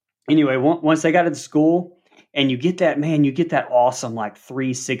 Anyway, once they got to the school, and you get that awesome like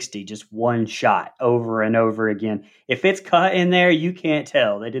 360, just one shot over and over again. If it's cut in there, you can't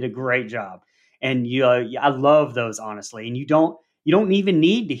tell. They did a great job. And I love those, honestly. And you don't even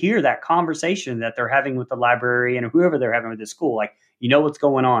need to hear that conversation that they're having with the librarian or whoever they're having with the school. Like, You know what's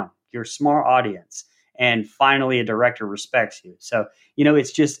going on. You're a smart audience. And finally, a director respects you. So,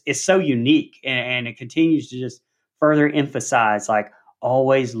 it's so unique, and it continues to just further emphasize, like,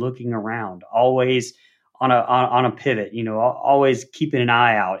 always looking around, always on a pivot, always keeping an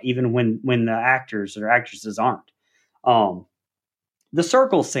eye out, even when the actors or actresses aren't. The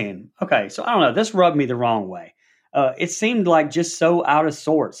circle scene. Okay, so I don't know. This rubbed me the wrong way. It seemed like just so out of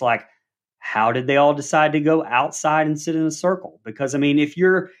sorts. Like, how did they all decide to go outside and sit in a circle? Because I mean, if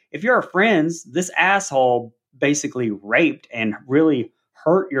you're friends, this asshole basically raped and really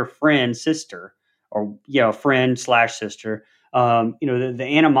hurt your friend's sister, or friend slash sister. The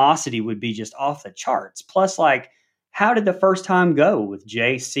animosity would be just off the charts. Plus, like, how did the first time go with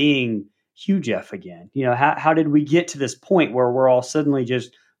Jay seeing Hugh Jeff again? How did we get to this point where we're all suddenly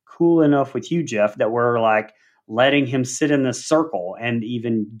just cool enough with Hugh Jeff that we're like letting him sit in this circle and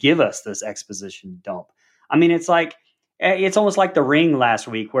even give us this exposition dump? I mean, it's almost like The Ring last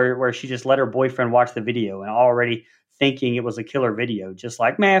week where she just let her boyfriend watch the video and already thinking it was a killer video, just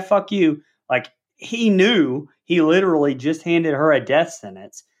like, man, fuck you. Like, he knew he literally just handed her a death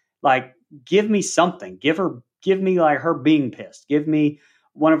sentence. Like, give me something. Give me like her being pissed. Give me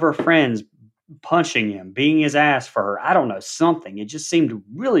one of her friends punching him, being his ass for her. I don't know, something. It just seemed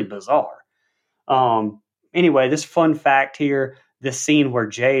really bizarre. Anyway, this fun fact here, this scene where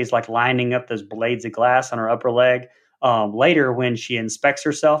Jay is like lining up those blades of glass on her upper leg. Later, when she inspects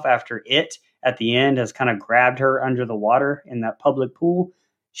herself after it at the end has kind of grabbed her under the water in that public pool,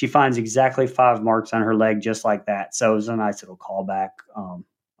 she finds exactly 5 marks on her leg just like that. So it was a nice little callback.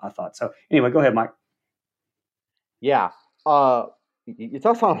 I thought so. Anyway, go ahead, Mike. Yeah. You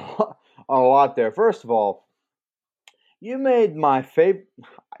touched on a lot there. First of all, you made my favorite.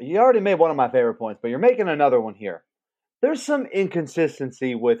 You already made one of my favorite points, but you're making another one here. There's some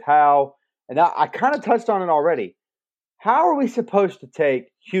inconsistency with how, and I kind of touched on it already. How are we supposed to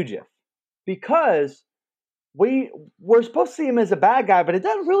take Hugh Jeff? Because we're supposed to see him as a bad guy, but it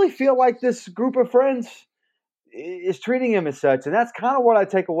doesn't really feel like this group of friends is treating him as such. And that's kind of what I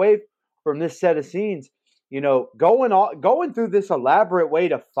take away from this set of scenes. Going through this elaborate way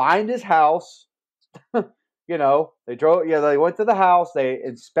to find his house. They went to the house, they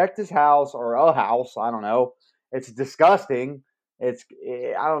inspect his house or a house. I don't know. It's disgusting. I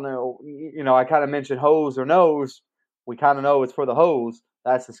don't know. I kind of mentioned hose or nose. We kind of know it's for the hose.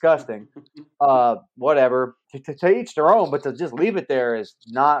 That's disgusting. Whatever. To each their own, but to just leave it there is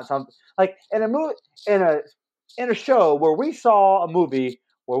not something like in a movie, in a show where we saw a movie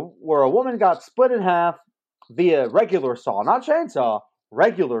where a woman got split in half via regular saw, not chainsaw,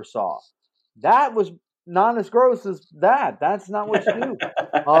 regular saw. That was not as gross as that. That's not what you do.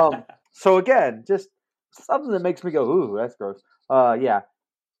 So again, just something that makes me go, ooh, that's gross. Yeah.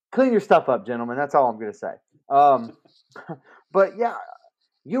 Clean your stuff up, gentlemen. That's all I'm going to say. But yeah,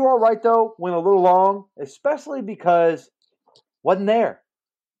 you are right though. Went a little long, especially because wasn't there.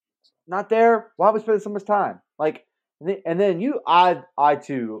 Not there. Why are we spending so much time? Like, and then I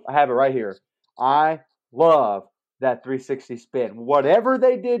too, I have it right here. I love that 360 spin. Whatever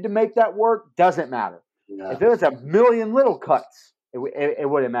they did to make that work doesn't matter. Yeah. If there was a million little cuts, it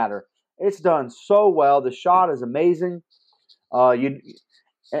wouldn't matter. It's done so well. The shot is amazing. And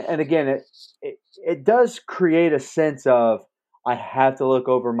again, it does create a sense of I have to look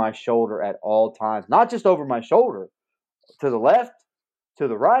over my shoulder at all times. Not just over my shoulder, to the left, to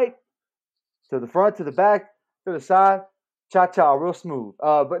the right, to the front, to the back, to the side. Cha-cha, real smooth.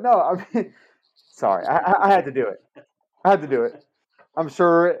 But no, I mean, sorry, I had to do it. I had to do it. I'm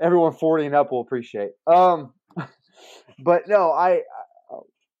sure everyone 40 and up will appreciate. But no,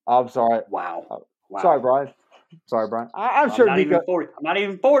 I'm sorry. Wow. Sorry, Brian. I'm sure Nico. I'm not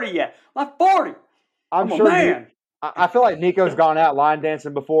even 40 yet. I'm not 40. I'm sure. Man. I feel like Nico's gone out line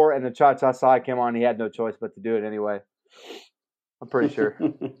dancing before, and the cha-cha side came on. He had no choice but to do it anyway. I'm pretty sure.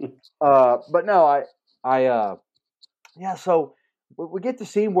 But no, yeah. So we get the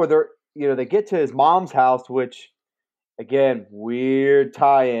scene where they get to his mom's house, which, again, weird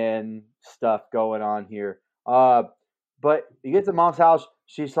tie-in stuff going on here. But you get to mom's house,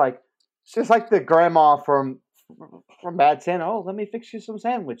 she's like the grandma from Bad Santa. Oh, let me fix you some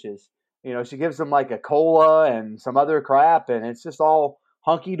sandwiches. She gives them like a cola and some other crap, and it's just all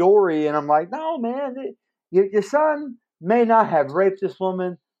hunky dory. And I'm like, no, man, your son may not have raped this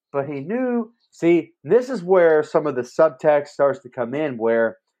woman, but he knew. See, this is where some of the subtext starts to come in,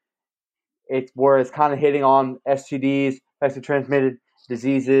 where it's kind of hitting on STDs, sexually transmitted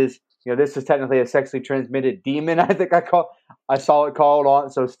diseases. This is technically a sexually transmitted demon. I think I saw it called on,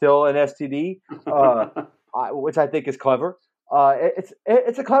 so still an STD, which I think is clever.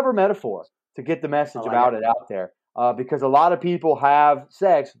 It's a clever metaphor to get the message about it out there. because a lot of people have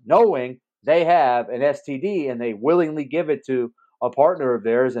sex knowing they have an STD and they willingly give it to a partner of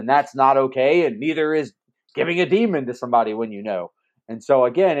theirs, and that's not okay, and neither is giving a demon to somebody when you know. And so,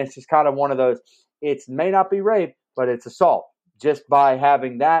 again, it's just kind of one of those, it may not be rape, but it's assault. Just by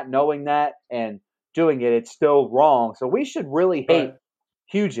having that, knowing that, and doing it, it's still wrong. So we should really hate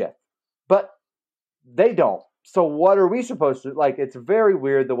Hugh Jeff, but they don't. So what are we supposed to, like, it's very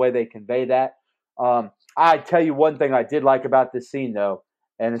weird the way they convey that. I tell you one thing I did like about this scene, though,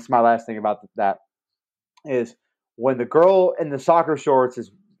 and it's my last thing about that, is when the girl in the soccer shorts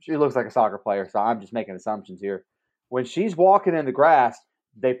she looks like a soccer player, so I'm just making assumptions here. When she's walking in the grass,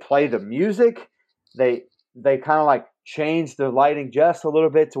 they play the music. They kind of like change the lighting just a little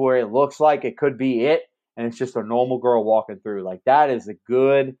bit to where it looks like it could be it, and it's just a normal girl walking through. Like, that is a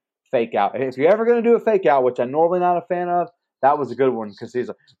good fake out. If you're ever going to do a fake out, which I'm normally not a fan of, that was a good one, because he's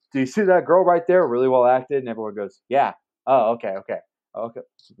like, do you see that girl right there? Really well acted. And everyone goes, yeah. Oh, okay.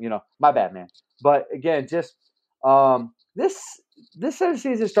 My bad, man. But again, just this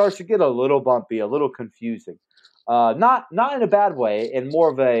season starts to get a little bumpy, a little confusing. Not in a bad way, in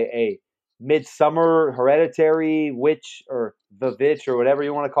more of a Midsummer, Hereditary, Witch, or The Vitch, or whatever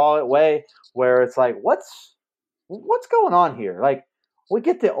you want to call it, way, where it's like, what's going on here? Like, we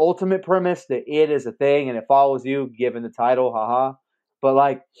get the ultimate premise that it is a thing and it follows you, given the title, haha. But,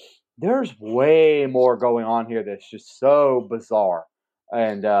 like, there's way more going on here that's just so bizarre.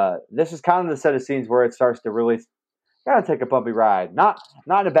 And this is kind of the set of scenes where it starts to really kind of take a bumpy ride. Not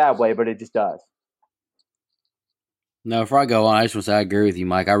in a bad way, but it just does. No, before I go on, I just want to say I agree with you,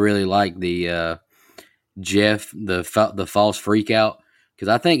 Mike. I really like the Jeff, the false freak out, because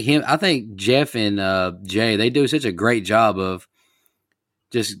I think Jeff and Jay, they do such a great job of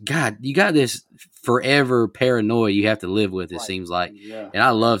just, God, you got this forever paranoia you have to live with, it seems like. Yeah. And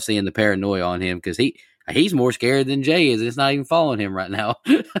I love seeing the paranoia on him, because he's more scared than Jay is. It's not even following him right now.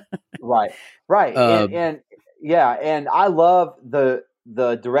 Right. And I love the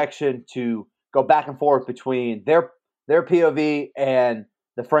direction to go back and forth between their POV and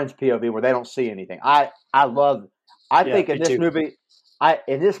the friend's POV, where they don't see anything. I think in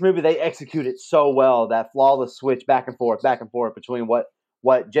this movie they execute it so well, that flawless switch back and forth between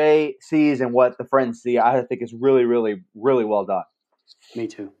what Jay sees and what the friends see. I think is really, really, really well done. Me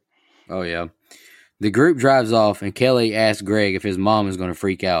too. Oh yeah. The group drives off, and Kelly asks Greg if his mom is going to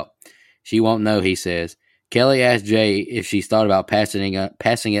freak out. She won't know, he says. Kelly asks Jay if she's thought about passing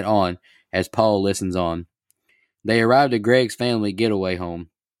it on, as Paul listens on. They arrived at Greg's family getaway home.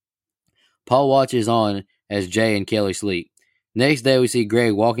 Paul watches on as Jay and Kelly sleep. Next day, we see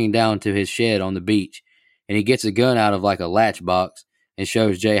Greg walking down to his shed on the beach, and he gets a gun out of like a latch box and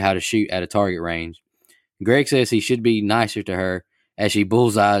shows Jay how to shoot at a target range. Greg says he should be nicer to her as she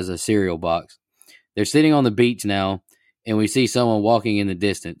bullseyes a cereal box. They're sitting on the beach now, and we see someone walking in the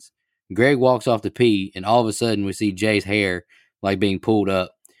distance. Greg walks off to pee, and all of a sudden we see Jay's hair like being pulled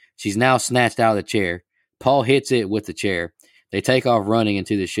up. She's now snatched out of the chair. Paul hits it with the chair. They take off running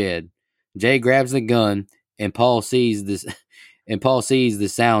into the shed. Jay grabs the gun, and Paul sees this. And Paul sees the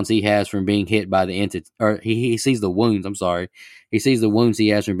sounds he has from being hit by the entity, or he sees the wounds. I'm sorry. He sees the wounds he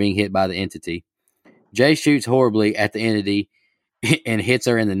has from being hit by the entity. Jay shoots horribly at the entity and hits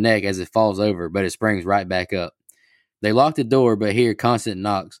her in the neck as it falls over, but it springs right back up. They lock the door, but hear constant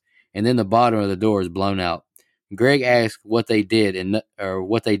knocks, and then the bottom of the door is blown out. Greg asks what they did, and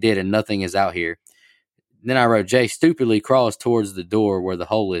nothing is out here. Then I wrote, Jay stupidly crawls towards the door where the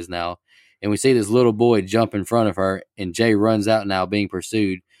hole is now, and we see this little boy jump in front of her, and Jay runs out now, being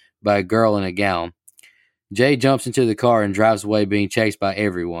pursued by a girl in a gown. Jay jumps into the car and drives away, being chased by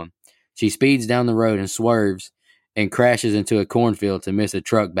everyone. She speeds down the road and swerves and crashes into a cornfield to miss a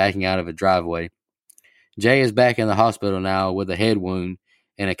truck backing out of a driveway. Jay is back in the hospital now with a head wound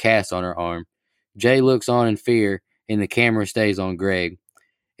and a cast on her arm. Jay looks on in fear, and the camera stays on Greg.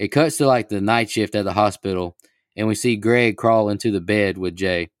 It cuts to like the night shift at the hospital, and we see Greg crawl into the bed with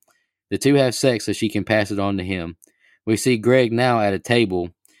Jay. The two have sex so she can pass it on to him. We see Greg now at a table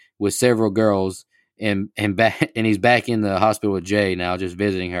with several girls, and he's back in the hospital with Jay now, just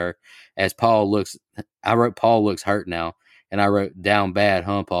visiting her. As Paul looks, I wrote Paul looks hurt now, and I wrote down bad,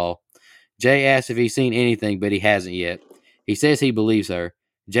 huh, Paul? Jay asks if he's seen anything, but he hasn't yet. He says he believes her.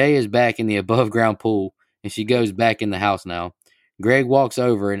 Jay is back in the above-ground pool, and she goes back in the house now. Greg walks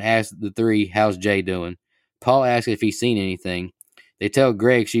over and asks the three, how's Jay doing? Paul asks if he's seen anything. They tell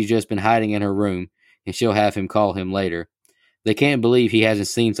Greg she's just been hiding in her room, and she'll have him call him later. They can't believe he hasn't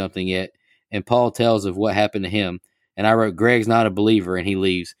seen something yet, and Paul tells of what happened to him. And I wrote, Greg's not a believer, and he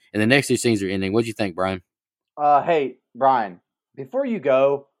leaves. And the next two scenes are ending. What do you think, Brian? Hey, Brian, before you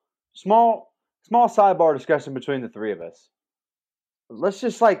go, small Small sidebar discussion between the three of us. Let's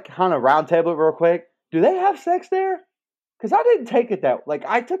just like kind of roundtable it real quick. Do they have sex there? Because I didn't take it that. Like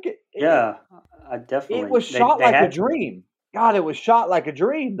I took it. Yeah, I definitely. It was shot like a dream. God, it was shot like a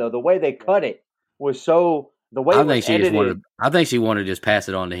dream though. The way they cut it was so. The way I it was think she edited. just wanted. I think she wanted to just pass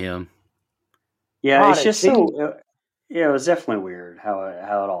it on to him. Yeah, God, it's just so. Yeah, it was definitely weird how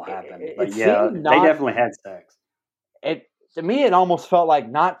it all happened. But yeah, they definitely had sex. To me, it almost felt like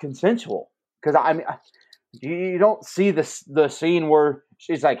not consensual because I mean, you don't see the scene where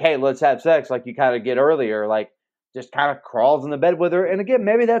she's like, "Hey, let's have sex," like you kind of get earlier, like just kind of crawls in the bed with her. And again,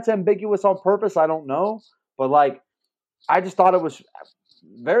 maybe that's ambiguous on purpose. I don't know, but like, I just thought it was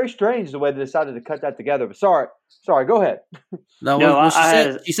very strange the way they decided to cut that together. But sorry, go ahead. No,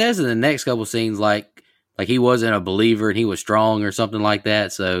 she says in the next couple scenes like he wasn't a believer and he was strong or something like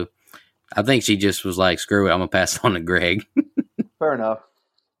that. So I think she just was like, "Screw it, I'm gonna pass it on to Greg." Fair enough.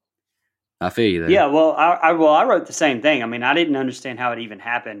 I feel you there. Yeah, well, I wrote the same thing. I mean, I didn't understand how it even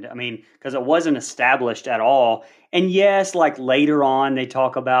happened. I mean, because it wasn't established at all. And yes, like later on, they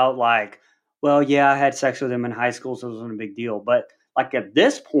talk about like, well, yeah, I had sex with him in high school, so it wasn't a big deal. But like at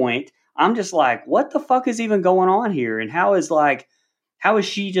this point, I'm just like, what the fuck is even going on here? And how is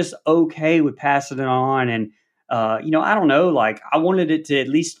she just okay with passing it on? And I don't know. Like, I wanted it to at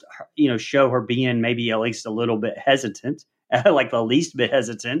least, show her being maybe at least a little bit hesitant. Like the least bit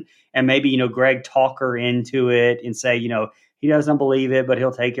hesitant, and maybe Greg talk her into it and say he doesn't believe it, but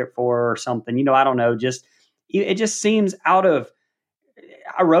he'll take it for her or something. I don't know. Just it just seems out of.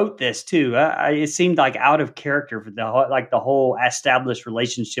 I wrote this too. It seemed like out of character for the whole established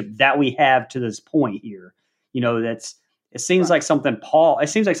relationship that we have to this point here. It seems like something Paul. It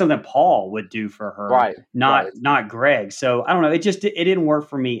seems like something Paul would do for her, right? Not Greg. So I don't know. It didn't work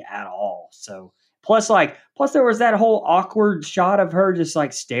for me at all. So. Plus there was that whole awkward shot of her just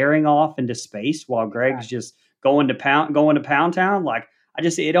like staring off into space while Greg's just going to Pound Town. Like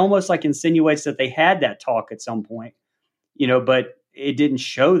it almost like insinuates that they had that talk at some point, but it didn't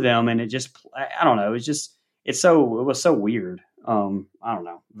show them, and it just I don't know. It was so weird. I don't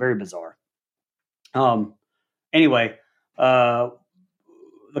know, very bizarre. Anyway, the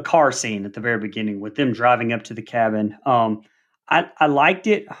car scene at the very beginning with them driving up to the cabin. I liked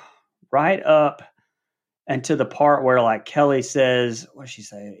it right up. And to the part where like Kelly says, what did she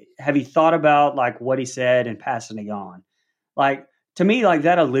say? Have you thought about like what he said and passing it on? Like to me, like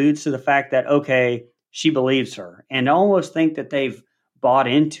that alludes to the fact that, okay, she believes her, and I almost think that they've bought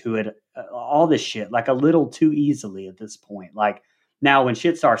into it, all this shit, like a little too easily at this point. Like now when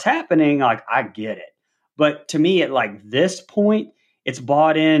shit starts happening, like I get it. But to me at like this point, it's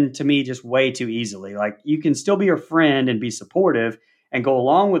bought in to me just way too easily. Like you can still be her friend and be supportive and go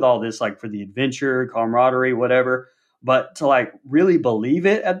along with all this, like for the adventure, camaraderie, whatever. But to like really believe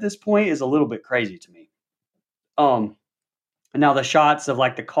it at this point is a little bit crazy to me. Now the shots of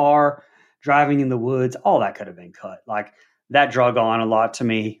like the car driving in the woods, all that could have been cut. Like that drug on a lot to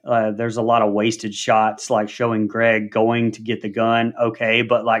me. There's a lot of wasted shots, like showing Greg going to get the gun. Okay.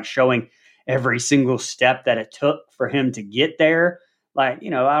 But like showing every single step that it took for him to get there. Like,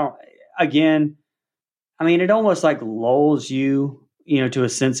 it almost like lulls you, to a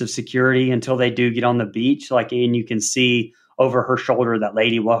sense of security until they do get on the beach. Like, and you can see over her shoulder that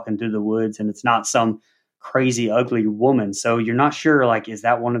lady walking through the woods, and it's not some crazy, ugly woman. So you're not sure, like, is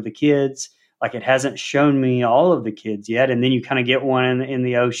that one of the kids? Like, it hasn't shown me all of the kids yet. And then you kind of get one in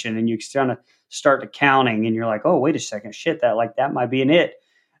the ocean, and you kind of start to counting, and you're like, oh, wait a second, shit, that might be an it.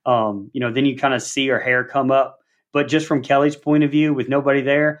 Then you kind of see her hair come up. But just from Kelly's point of view, with nobody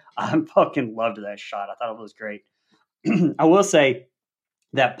there, I fucking loved that shot. I thought it was great. I will say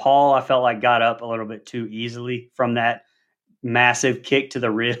that Paul, I felt like got up a little bit too easily from that massive kick to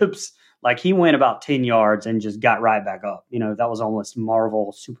the ribs. Like he went about 10 yards and just got right back up. That was almost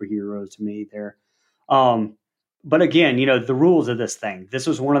Marvel superhero to me there. But again, the rules of this thing, this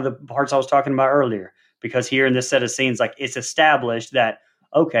was one of the parts I was talking about earlier, because here in this set of scenes, like it's established that,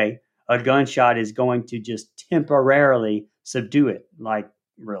 okay, a gunshot is going to just temporarily subdue it. Like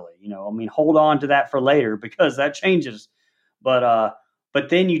really, hold on to that for later because that changes. But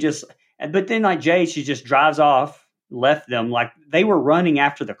then like Jay, she just drives off, left them, like they were running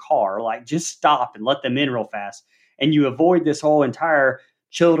after the car, like just stop and let them in real fast. And you avoid this whole entire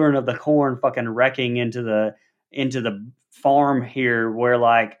Children of the Corn fucking wrecking into the farm here, where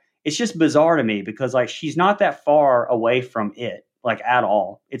like, it's just bizarre to me because like, she's not that far away from it, like at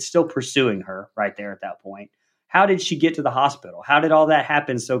all. It's still pursuing her right there at that point. How did she get to the hospital? How did all that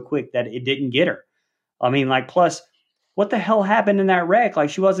happen so quick that it didn't get her? Plus, what the hell happened in that wreck? Like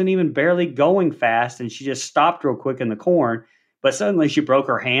she wasn't even barely going fast, and she just stopped real quick in the corn. but suddenly she broke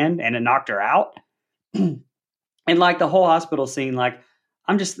her hand and it knocked her out. And like the whole hospital scene, like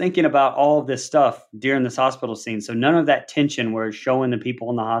I'm just thinking about all of this stuff during this hospital scene. So none of that tension where it's showing the people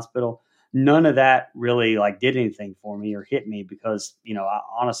in the hospital, none of that really like did anything for me or hit me because,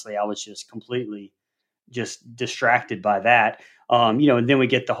 honestly, I was just completely just distracted by that. And then we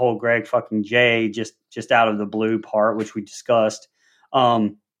get the whole Greg fucking J just out of the blue part, which we discussed. Well,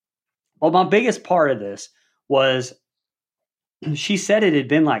 my biggest part of this was she said it had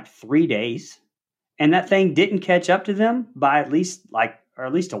been like 3 days and that thing didn't catch up to them by at least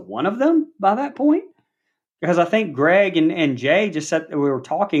to one of them by that point. Because I think Greg and Jay just said we were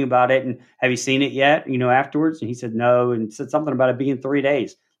talking about it and have you seen it yet? Afterwards. And he said no and said something about it being 3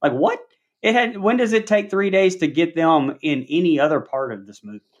 days. Like what? When does it take 3 days to get them in any other part of this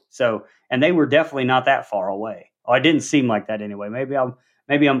movie? So, and they were definitely not that far away. Oh, it didn't seem like that anyway. Maybe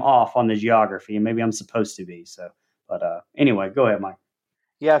I'm off on the geography and maybe I'm supposed to be. So, but anyway, go ahead, Mike.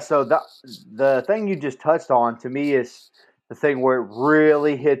 Yeah. So the thing you just touched on to me is the thing where it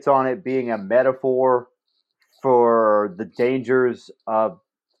really hits on it being a metaphor for the dangers of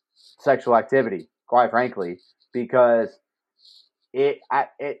sexual activity, quite frankly, because it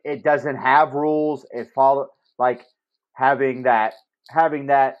doesn't have rules. It follow like having that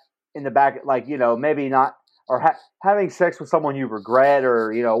in the back, like maybe not, or having sex with someone you regret,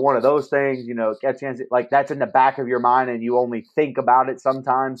 or one of those things. Get a chance, like that's in the back of your mind, and you only think about it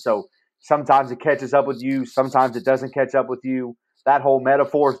sometimes. So sometimes it catches up with you, sometimes it doesn't catch up with you. That whole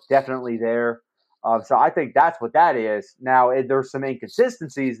metaphor is definitely there. So I think that's what that is. Now there's some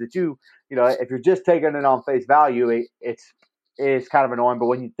inconsistencies that if you're just taking it on face value, it's kind of annoying. But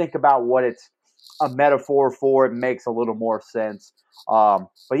when you think about what it's a metaphor for, it makes a little more sense. But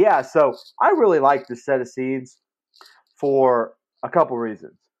yeah, so I really like this set of scenes for a couple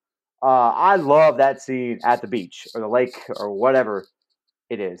reasons. I love that scene at the beach or the lake or whatever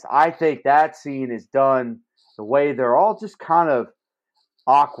it is. I think that scene is done the way they're all just kind of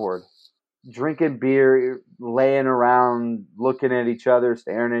awkward, drinking beer, laying around, looking at each other,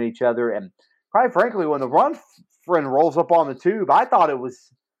 staring at each other. And quite frankly, when the run friend rolls up on the tube, I thought it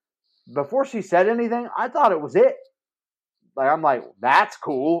was, before she said anything, I thought it was it. Like, I'm like, that's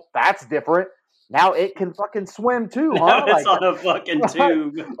cool. That's different. Now it can fucking swim too, huh? Now it's on a fucking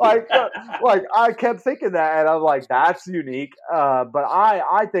tube. like I kept thinking that, and I'm like, that's unique. But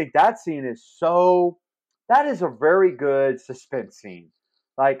I think that scene is that is a very good suspense scene.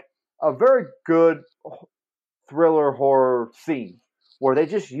 Like, a very good thriller horror scene where they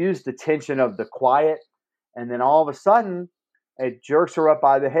just use the tension of the quiet, and then all of a sudden it jerks her up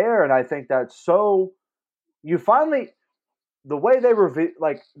by the hair. And I think that's you finally, the way they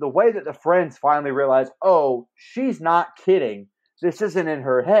the way that the friends finally realize, oh, she's not kidding. This isn't in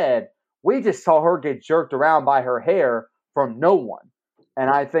her head. We just saw her get jerked around by her hair from no one. And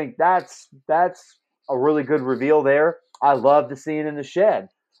I think that's a really good reveal there. I love the scene in the shed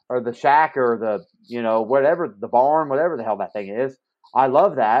or the shack or the, whatever, the barn, whatever the hell that thing is. I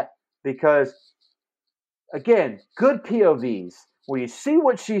love that because, again, good POVs where you see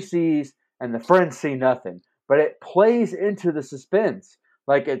what she sees and the friends see nothing. But it plays into the suspense.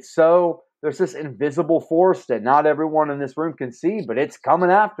 Like, there's this invisible force that not everyone in this room can see, but it's coming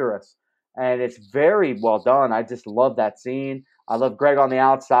after us. And it's very well done. I just love that scene. I love Greg on the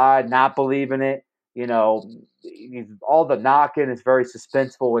outside, not believing it. All the knocking is very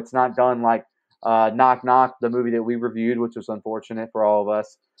suspenseful. It's not done like Knock Knock, the movie that we reviewed, which was unfortunate for all of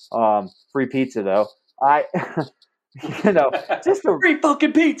us. Free pizza, though. Just a free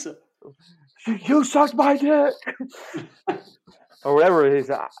fucking pizza. You sucked my dick. Or whatever it is.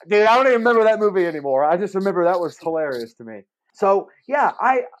 Dude, I don't even remember that movie anymore. I just remember that was hilarious to me. So, yeah,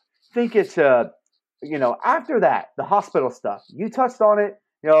 I think it's, after that, the hospital stuff. You touched on it.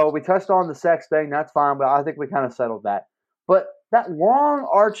 We touched on the sex thing. That's fine, but I think we kind of settled that. But that long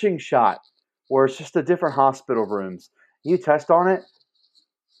arching shot where it's just the different hospital rooms, you touched on it.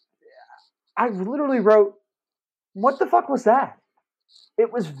 I literally wrote, what the fuck was that?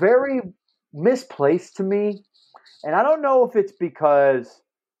 It was very misplaced to me, and I don't know if it's because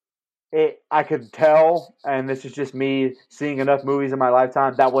I could tell, and this is just me seeing enough movies in my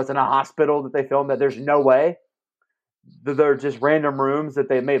lifetime, that wasn't a hospital that they filmed, that there's no way. They're just random rooms that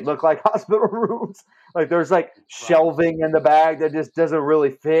they made look like hospital rooms. Like, there's like shelving in the bag that just doesn't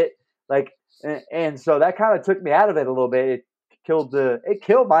really fit. Like, and so that kind of took me out of it a little bit. It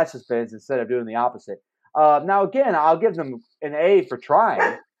killed my suspense instead of doing the opposite. Now again, I'll give them an A for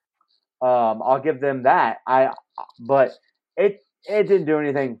trying. I'll give them that. But it didn't do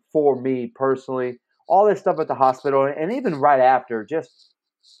anything for me personally. All this stuff at the hospital, and even right after, just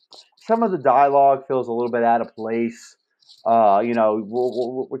some of the dialogue feels a little bit out of place. We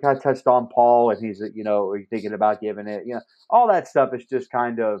kind of touched on Paul, and he's thinking about giving it. All that stuff is just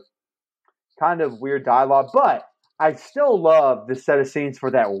kind of weird dialogue. But I still love the set of scenes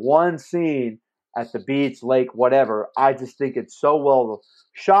for that one scene at the beach, lake, whatever. I just think it's so well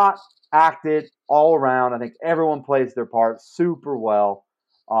shot, acted all around. I think everyone plays their part super well.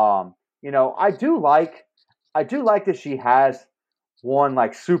 I do like that she has one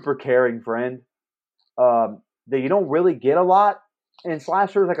like super caring friend that you don't really get a lot in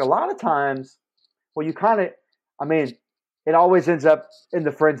slashers. Like a lot of times, well, it always ends up in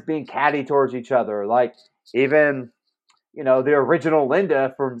the friends being catty towards each other. Like even the original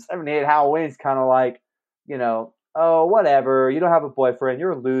Linda from 78 Halloween's kind of like, oh, whatever, you don't have a boyfriend,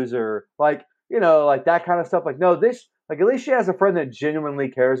 you're a loser. Like, like that kind of stuff. Like, no, at least she has a friend that genuinely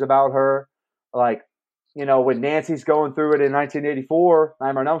cares about her. Like, when Nancy's going through it in 1984,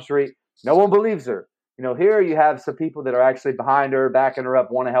 Nightmare on Elm Street, no one believes her. Here you have some people that are actually behind her, backing her up,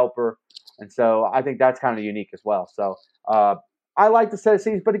 want to help her. And so I think that's kind of unique as well. So I like the set of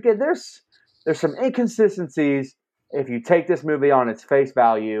scenes. But again, there's some inconsistencies if you take this movie on its face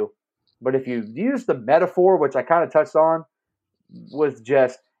value. But if you use the metaphor, which I kind of touched on, was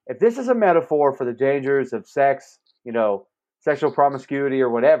just, if this is a metaphor for the dangers of sex, sexual promiscuity or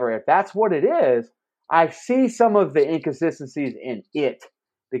whatever, if that's what it is, I see some of the inconsistencies in it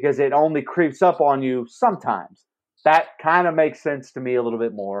because it only creeps up on you sometimes. That kind of makes sense to me a little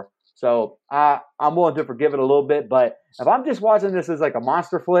bit more. So I'm willing to forgive it a little bit. But if I'm just watching this as like a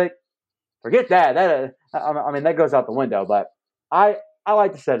monster flick, forget that. That goes out the window. But I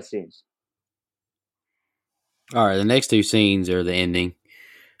like the set of scenes. All right, the next two scenes are the ending.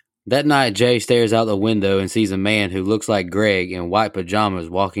 That night, Jay stares out the window and sees a man who looks like Greg in white pajamas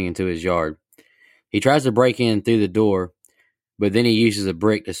walking into his yard. He tries to break in through the door, but then he uses a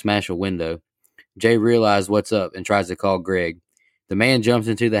brick to smash a window. Jay realizes what's up and tries to call Greg. The man jumps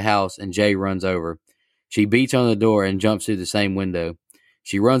into the house and Jay runs over. She beats on the door and jumps through the same window.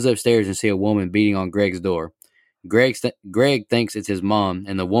 She runs upstairs and sees a woman beating on Greg's door. Greg thinks it's his mom,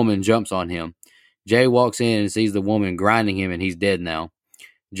 and the woman jumps on him. Jay walks in and sees the woman grinding him, and he's dead now.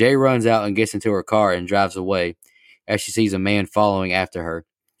 Jay runs out and gets into her car and drives away as she sees a man following after her.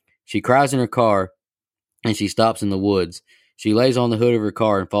 She cries in her car, and she stops in the woods. She lays on the hood of her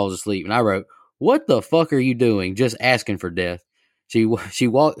car and falls asleep. And I wrote, "What the fuck are you doing? Just asking for death." She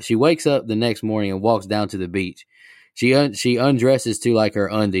wakes up the next morning and walks down to the beach. She undresses to like her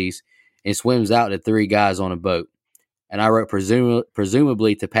undies and swims out to three guys on a boat. And I wrote,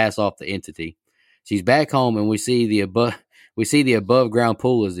 presumably to pass off the entity. She's back home, and we see the above ground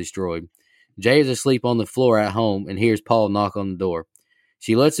pool is destroyed. Jay is asleep on the floor at home and hears Paul knock on the door.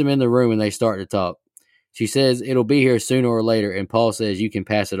 She lets him in the room and they start to talk. She says it'll be here sooner or later, and Paul says you can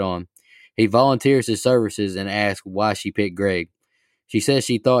pass it on. He volunteers his services and asks why she picked Greg. She says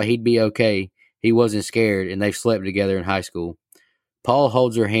she thought he'd be okay. He wasn't scared, and they've slept together in high school. Paul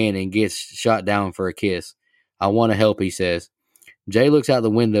holds her hand and gets shot down for a kiss. "I want to help," he says. Jay looks out the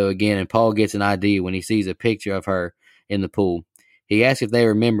window again, and Paul gets an idea when he sees a picture of her in the pool. He asks if they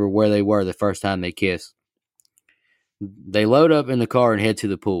remember where they were the first time they kissed. They load up in the car and head to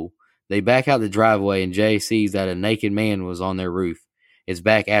the pool. They back out the driveway, and Jay sees that a naked man was on their roof. It's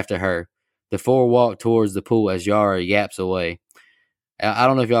back after her. The four walk towards the pool as Yara yaps away. I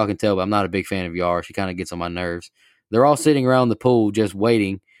don't know if y'all can tell, but I'm not a big fan of Yara. She kind of gets on my nerves. They're all sitting around the pool just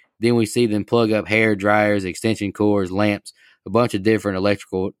waiting. Then we see them plug up hair dryers, extension cords, lamps, a bunch of different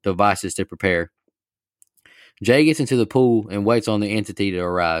electrical devices to prepare. Jay gets into the pool and waits on the entity to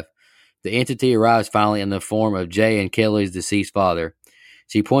arrive. The entity arrives finally in the form of Jay and Kelly's deceased father.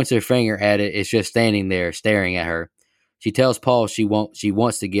 She points her finger at it. It's just standing there staring at her. She tells Paul she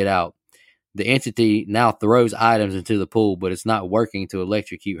wants to get out. The entity now throws items into the pool, but it's not working to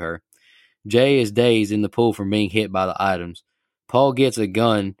electrocute her. Jay is dazed in the pool from being hit by the items. Paul gets a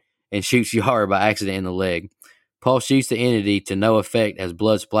gun and shoots Yara by accident in the leg. Paul shoots the entity to no effect as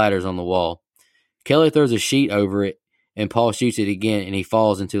blood splatters on the wall. Kelly throws a sheet over it, and Paul shoots it again, and he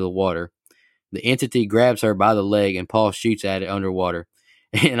falls into the water. The entity grabs her by the leg, and Paul shoots at it underwater.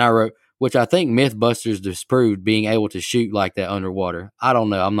 And I wrote, which I think Mythbusters disproved being able to shoot like that underwater. I don't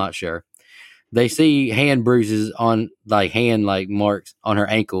know. I'm not sure. They see hand bruises on hand marks on her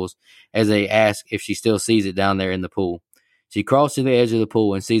ankles as they ask if she still sees it down there in the pool. She crawls to the edge of the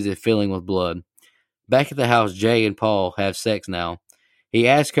pool and sees it filling with blood. Back at the house, Jay and Paul have sex now. He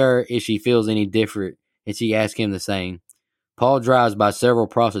asks her if she feels any different, and she asks him the same. Paul drives by several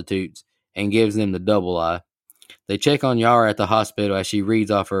prostitutes and gives them the double eye. They check on Yara at the hospital as she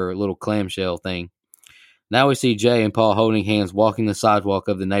reads off her little clamshell thing. Now we see Jay and Paul holding hands walking the sidewalk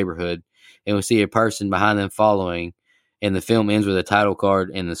of the neighborhood, and we see a person behind them following, and the film ends with a title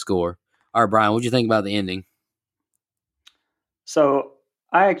card and the score. All right, Brian, what'd you think about the ending? So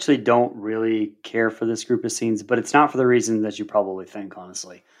I actually don't really care for this group of scenes, but it's not for the reason that you probably think,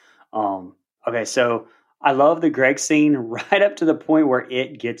 honestly. Okay, so I love the Greg scene right up to the point where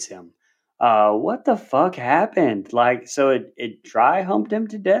it gets him. What the fuck happened? Like, so it dry humped him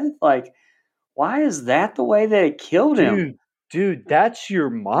to death? Like, why is that the way that it killed him? Dude, that's your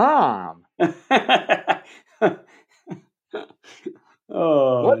mom.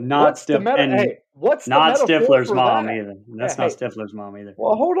 Oh, not What's the what's the not metaphor Stifler's for mom that? either. That's Yeah, not hey, Stifler's mom either.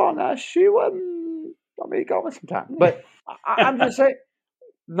 well, hold on now. She wasn't. I mean, go with some time. But I'm just saying,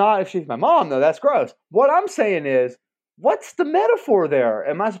 not if she's my mom, though. That's gross. What I'm saying is, what's the metaphor there?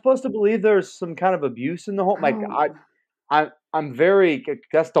 Am I supposed to believe there's some kind of abuse in the home? Like, I'm very.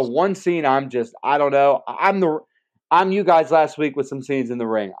 That's the one scene I don't know. I'm you guys last week with some scenes in the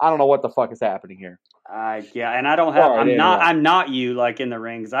ring. I don't know what the fuck is happening here. Yeah, and I don't have. Sorry to interrupt. I'm not you like in the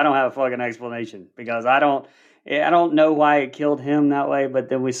ring because I don't have a fucking explanation because I don't know why it killed him that way. But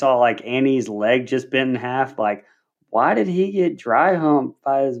then we saw like Annie's leg just bent in half. Like, why did he get dry humped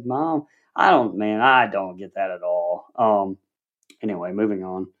by his mom? I don't get that at all. Anyway, moving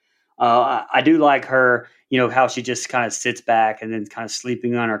on. I do like her, how she just kind of sits back and then kind of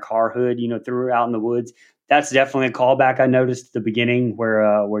sleeping on her car hood, threw her out in the woods. That's definitely a callback I noticed at the beginning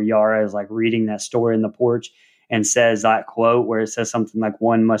where Yara is like reading that story in the porch and says that quote where it says something like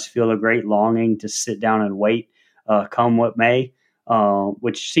one must feel a great longing to sit down and wait, come what may,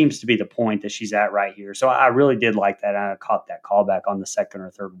 which seems to be the point that she's at right here. So I really did like that. I caught that callback on the second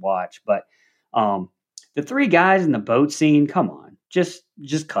or third watch, but the three guys in the boat scene, come on, just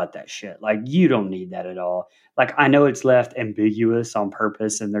cut that shit. Like, you don't need that at all. Like, I know it's left ambiguous on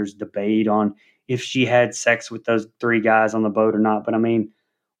purpose and there's debate on if she had sex with those three guys on the boat or not. But I mean,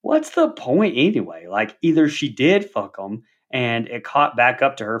 what's the point anyway? Like, either she did fuck them and it caught back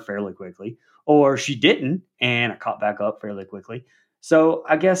up to her fairly quickly, or she didn't and it caught back up fairly quickly. So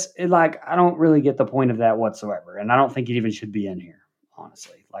I guess I don't really get the point of that whatsoever. And I don't think it even should be in here,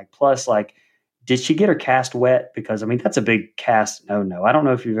 honestly. Like, plus, like, did she get her cast wet? Because I mean, that's a big cast. No. I don't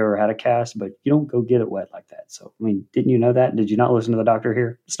know if you've ever had a cast, but you don't go get it wet like that. So, I mean, didn't you know that? Did you not listen to the doctor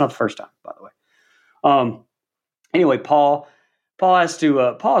here? It's not the first time, by the way. Anyway, Paul's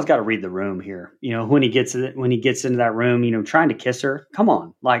got to read the room here. When he gets into that room, trying to kiss her. Come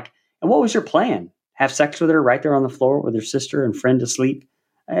on. Like, and what was your plan? Have sex with her right there on the floor with her sister and friend asleep?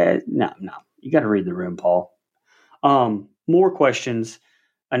 No. You got to read the room, Paul. More questions.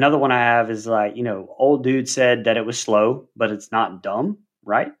 Another one I have is like, old dude said that it was slow, but it's not dumb,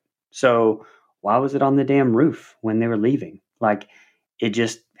 right? So why was it on the damn roof when they were leaving? Like, it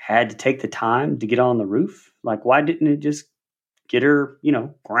just had to take the time to get on the roof. Like, why didn't it just get her,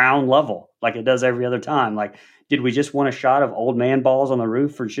 ground level like it does every other time? Like, did we just want a shot of old man balls on the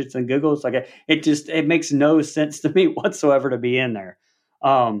roof for shits and giggles? Like, it makes no sense to me whatsoever to be in there.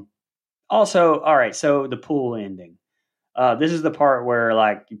 Also, all right, so the pool ending. This is the part where,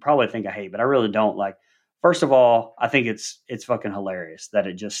 like, you probably think I hate, but I really don't. Like, first of all, I think it's fucking hilarious that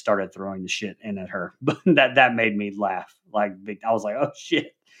it just started throwing the shit in at her. But that made me laugh. Like, I was like, oh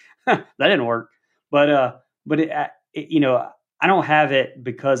shit, that didn't work. But I don't have it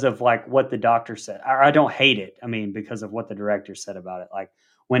because of like what the doctor said. I don't hate it. I mean, because of what the director said about it. Like,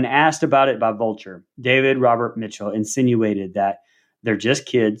 when asked about it by Vulture, David Robert Mitchell insinuated that they're just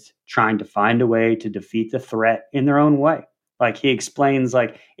kids trying to find a way to defeat the threat in their own way. Like, he explains,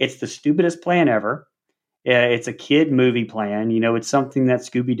 like, it's the stupidest plan ever. It's a kid movie plan. It's something that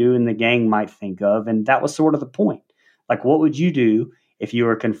Scooby-Doo and the gang might think of. And that was sort of the point. Like, what would you do if you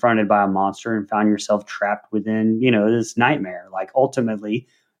were confronted by a monster and found yourself trapped within, this nightmare? Like, ultimately,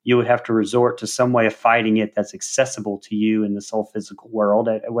 you would have to resort to some way of fighting it that's accessible to you in this whole physical world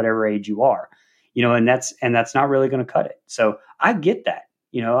at whatever age you are. And that's not really going to cut it. So I get that,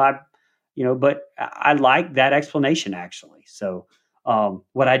 but I like that explanation actually. So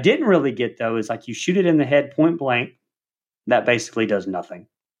what I didn't really get though is, like, you shoot it in the head point blank, that basically does nothing.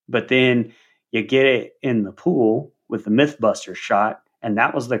 But then you get it in the pool with the Mythbuster shot, and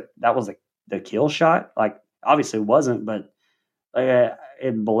that was the kill shot. Like, obviously it wasn't, but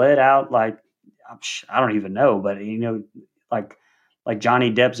it bled out like, I don't even know, but like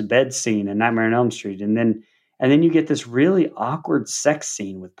Johnny Depp's bed scene in Nightmare on Elm Street. And then you get this really awkward sex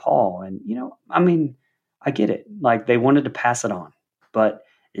scene with Paul. And, I mean, I get it. Like, they wanted to pass it on, but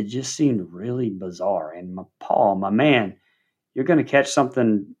it just seemed really bizarre. And Paul, my man, you're going to catch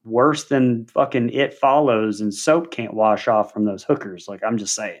something worse than fucking It Follows and soap can't wash off from those hookers. Like, I'm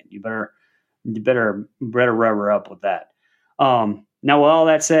just saying, you better rub her up with that. Now, with all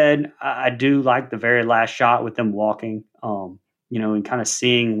that said, I do like the very last shot with them walking, and kind of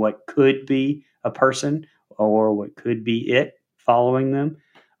seeing what could be a person or what could be it following them.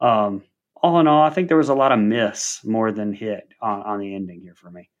 Um, all in all, I think there was a lot of miss more than hit on the ending here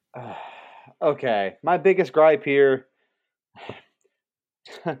for me. Okay, my biggest gripe here,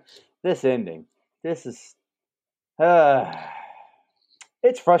 this ending. This is,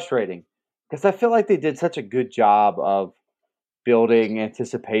 it's frustrating because I feel like they did such a good job of building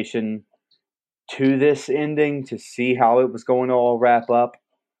anticipation to this ending to see how it was going to all wrap up,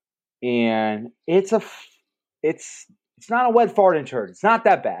 and it's not a wet fart in church. It's not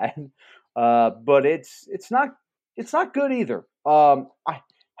that bad, but it's not good either. I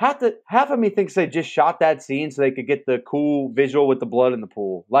half of me thinks they just shot that scene so they could get the cool visual with the blood in the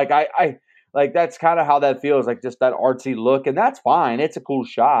pool. Like I like that's kind of how that feels, like just that artsy look, and that's fine. It's a cool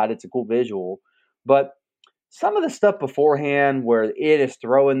shot. It's a cool visual, but some of the stuff beforehand where it is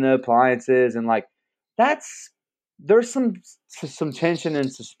throwing the appliances and like that's there's some tension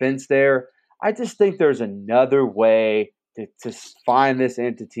and suspense there. I just think there's another way to find this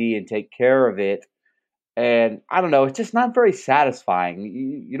entity and take care of it. And I don't know, it's just not very satisfying.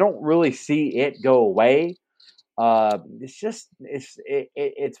 You don't really see it go away. It's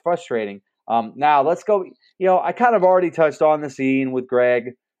frustrating. Now let's go. I kind of already touched on the scene with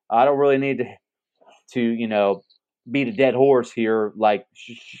Greg. I don't really need to beat a dead horse here. Like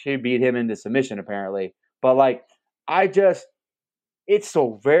she beat him into submission apparently, but like I just it's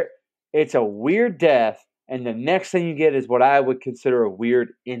it's a weird death, and the next thing you get is what I would consider a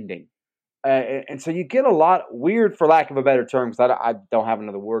weird ending. And so you get a lot weird, for lack of a better term, because I don't have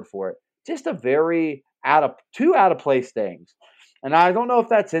another word for it. Just a very two out of place things, and I don't know if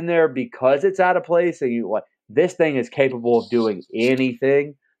that's in there because it's out of place. And this thing is capable of doing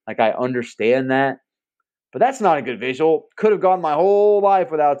anything. Like I understand that, but that's not a good visual. Could have gone my whole life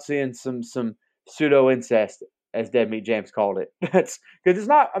without seeing some pseudo incest, as Dead Meat James called it. That's because it's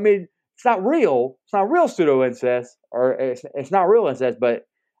not. I mean, it's not real. It's not real pseudo incest, or it's not real incest. But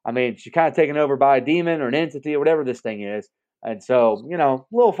I mean, she's kind of taken over by a demon or an entity or whatever this thing is, and so a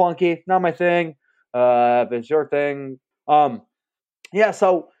little funky. Not my thing. If it's your thing, yeah.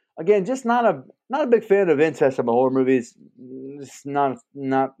 So again, just not a big fan of incest in horror movies. It's not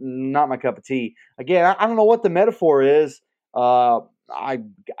my cup of tea. Again, I don't know what the metaphor is. I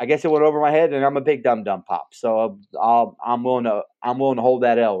guess it went over my head, and I'm a big dumb pop, so I'm willing to hold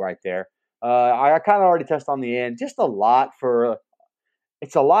that L right there. I kind of already touched on the end. Just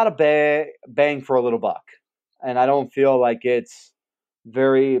it's a lot of bang for a little buck, and I don't feel like it's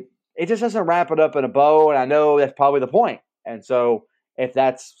very. It just doesn't wrap it up in a bow, and I know that's probably the point. And so, if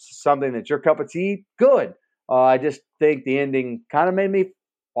that's something that's your cup of tea, good. I just think the ending kind of made me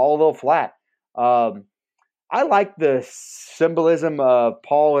fall a little flat. I like the symbolism of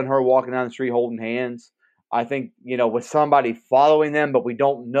Paul and her walking down the street holding hands. I think, with somebody following them, but we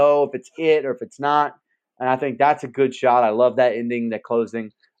don't know if it's it or if it's not. And I think that's a good shot. I love that ending, that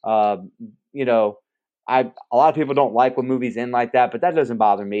closing. A lot of people don't like when movies end like that, but that doesn't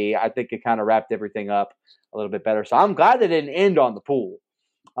bother me. I think it kind of wrapped everything up a little bit better. So I'm glad they didn't end on the pool.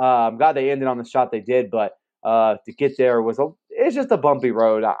 I'm glad they ended on the shot they did, but to get there it's just a bumpy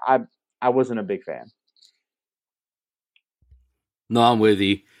road. I wasn't a big fan. No, I'm with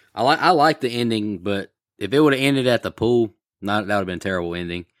you. I like the ending, but if it would have ended at the pool, that would have been a terrible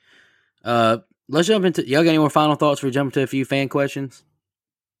ending. Let's jump into. Y'all got any more final thoughts before we jump into a few fan questions?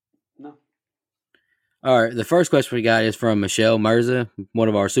 No. All right. The first question we got is from Michelle Mirza, one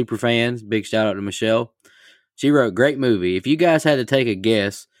of our super fans. Big shout out to Michelle. She wrote, "Great movie. If you guys had to take a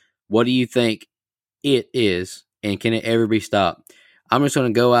guess, what do you think it is, and can it ever be stopped?" I'm just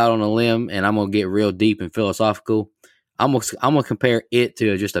going to go out on a limb, and I'm going to get real deep and philosophical. I'm gonna compare it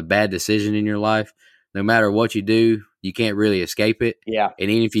to just a bad decision in your life. No matter what you do, you can't really escape it. Yeah. And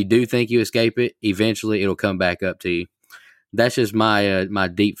even if you do think you escape it, eventually it'll come back up to you. That's just my my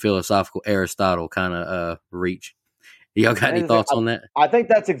deep philosophical Aristotle kind of reach. Y'all got any thoughts on that? I think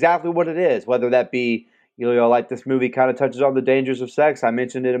that's exactly what it is. Whether that be, like this movie kind of touches on the dangers of sex. I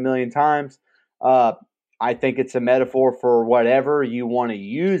mentioned it a million times. I think it's a metaphor for whatever you want to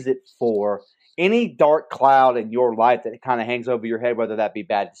use it for. Any dark cloud in your life that kind of hangs over your head, whether that be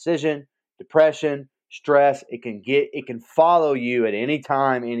bad decision, depression, stress, it can follow you at any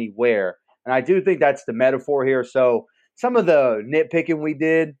time, anywhere. And I do think that's the metaphor here. So some of the nitpicking we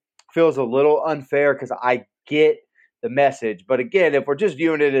did feels a little unfair because I get the message. But again, if we're just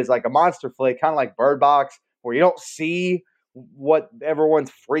viewing it as like a monster flick, kind of like Bird Box, where you don't see what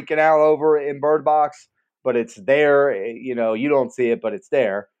everyone's freaking out over in Bird Box, but it's there, you don't see it, but it's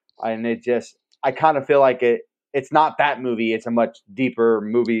there. And I kind of feel like it's not that movie. It's a much deeper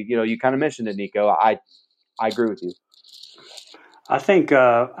movie. You know, you kind of mentioned it, Nico. I agree with you. I think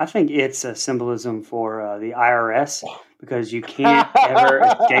it's a symbolism for the IRS because you can't ever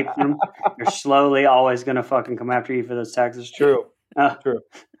escape them. They're slowly always going to fucking come after you for those taxes. True. True.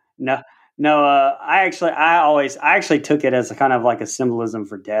 No, no. I actually took it as a kind of like a symbolism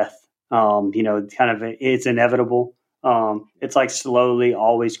for death. You know, kind of it's inevitable. It's like slowly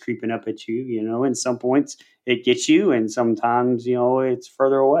always creeping up at you. You know, in some points it gets you, and sometimes you know it's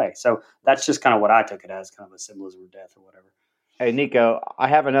further away. So that's just kind of what I took it as, kind of a symbolism of death or whatever. Hey, Nico, I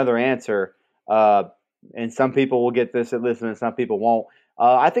have another answer, and some people will get this at listen, and some people won't.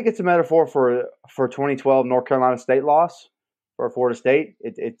 I think it's a metaphor for 2012 North Carolina State loss for Florida State.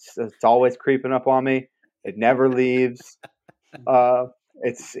 It's always creeping up on me. It never leaves.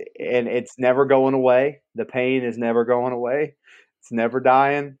 It's never going away. The pain is never going away. It's never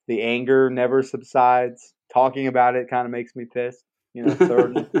dying. The anger never subsides. Talking about it kind of makes me pissed. You know,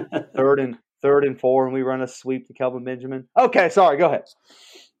 third and 4, and we run a sweep to Kelvin Benjamin. Okay, sorry, go ahead.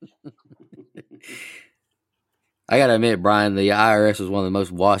 I got to admit, Brian, the IRS was one of the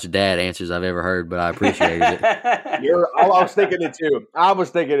most washed dad answers I've ever heard, but I appreciated it. I was thinking it too.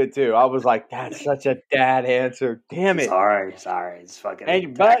 I was like, that's such a dad answer. Damn it. Sorry. It's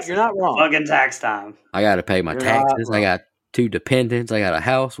fucking but you're not wrong. Fucking tax time. I got to pay my taxes. I got 2 dependents. I got a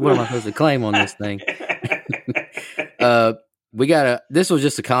house. What am I supposed to claim on this thing? This was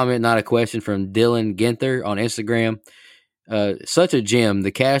just a comment, not a question, from Dylan Ginther on Instagram. Such a gem.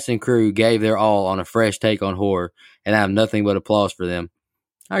 The cast and crew gave their all on a fresh take on horror, and I have nothing but applause for them.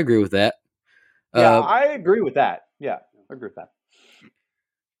 I agree with that. Yeah, I agree with that. Yeah, I agree with that.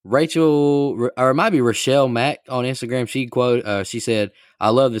 Rachel, or it might be Rochelle Mack on Instagram. She said, "I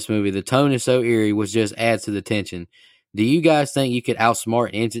love this movie. The tone is so eerie, which just adds to the tension. Do you guys think you could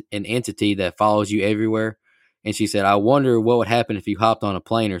outsmart an entity that follows you everywhere?" And she said, "I wonder what would happen if you hopped on a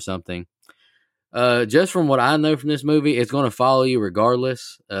plane or something." Just from what I know from this movie, it's going to follow you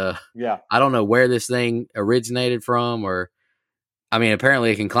regardless. Yeah. I don't know where this thing originated from,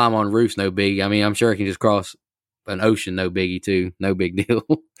 apparently it can climb on roofs, no big. I mean, I'm sure it can just cross an ocean, no biggie too, no big deal.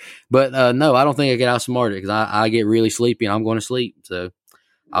 But no, I don't think I get outsmarted because I get really sleepy and I'm going to sleep. So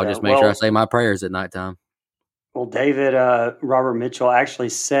I'll just make sure I say my prayers at nighttime. Well, David Robert Mitchell actually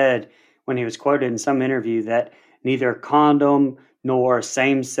said when he was quoted in some interview that neither condom nor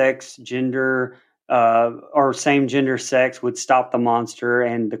same-sex gender or same-gender sex would stop the monster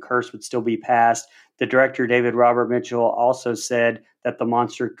and the curse would still be passed. The director, David Robert Mitchell, also said that the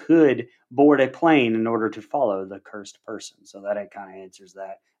monster could board a plane in order to follow the cursed person. So that kind of answers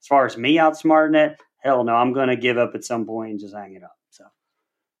that. As far as me outsmarting it, hell no, I'm going to give up at some point and just hang it up. So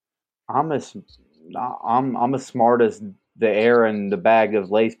I'm as smart as the air in the bag of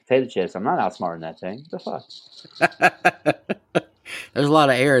Lay's potato chips. I'm not outsmarting that thing. The fuck? There's a lot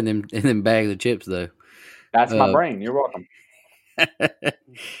of air in them bags of chips, though. That's my brain. You're welcome. The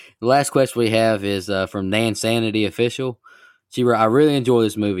last question we have is from Nan Sanity Official. She wrote, "I really enjoy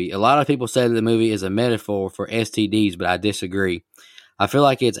this movie. A lot of people say that the movie is a metaphor for STDs, but I disagree. I feel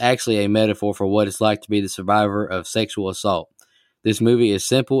like it's actually a metaphor for what it's like to be the survivor of sexual assault. This movie is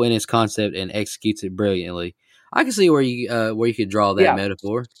simple in its concept and executes it brilliantly." I can see where you could draw that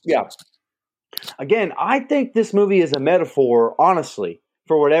metaphor. Yeah. Again, I think this movie is a metaphor, honestly,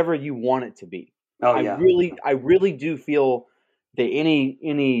 for whatever you want it to be. Oh, yeah. I really do feel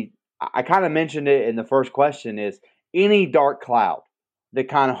that I kind of mentioned it in the first question, is any dark cloud that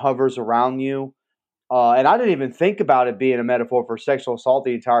kind of hovers around you. And I didn't even think about it being a metaphor for sexual assault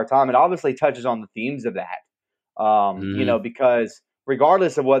the entire time. It obviously touches on the themes of that, you know, because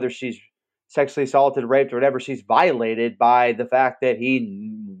regardless of whether she's sexually assaulted, raped, or whatever, she's violated by the fact that he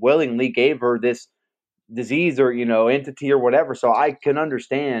willingly gave her this disease or, you know, entity or whatever. So I can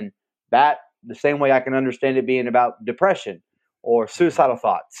understand that the same way I can understand it being about depression or suicidal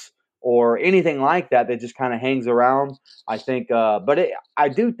thoughts or anything like that just kind of hangs around. I think, I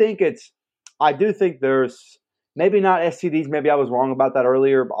do think there's maybe not STDs. Maybe I was wrong about that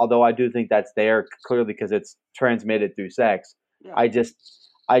earlier, although I do think that's there clearly because it's transmitted through sex. Yeah.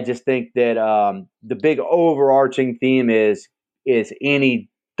 I just think that the big overarching theme is any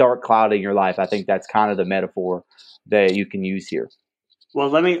dark cloud in your life. I think that's kind of the metaphor that you can use here. Well,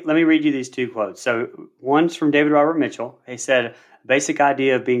 let me read you these 2 quotes. So one's from David Robert Mitchell. He said, "Basic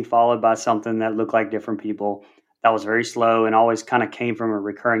idea of being followed by something that looked like different people. That was very slow and always kind of came from a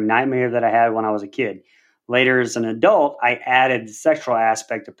recurring nightmare that I had when I was a kid. Later, as an adult, I added the sexual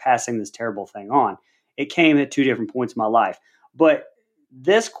aspect of passing this terrible thing on. It came at 2 different points in my life." But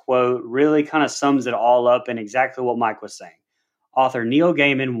this quote really kind of sums it all up in exactly what Mike was saying. Author Neil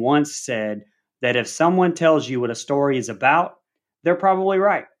Gaiman once said, that if someone tells you what a story is about, they're probably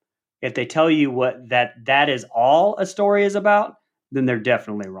right. If they tell you what that is all a story is about, then they're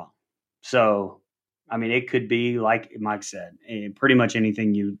definitely wrong. So, I mean, it could be like Mike said, pretty much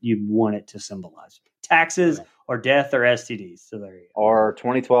anything you want it to symbolize: taxes or death or STDs. So there you go. Or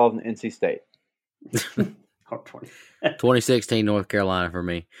 2012 NC State. Or 20. 2016 North Carolina for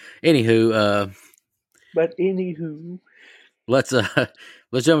me. Anywho, let's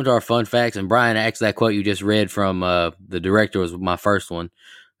jump into our fun facts. And Brian, actually, that quote you just read from the director was my first one.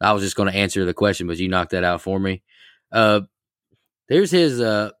 I was just going to answer the question, but you knocked that out for me. There's his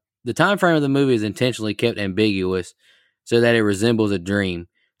the time frame of the movie is intentionally kept ambiguous so that it resembles a dream.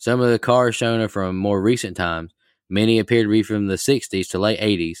 Some of the cars shown are from more recent times. Many appear to be from the 60s to late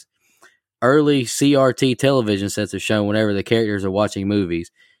 80s. Early CRT television sets are shown whenever the characters are watching movies.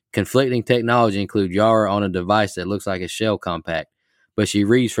 Conflicting technology include Yara on a device that looks like a shell compact, but she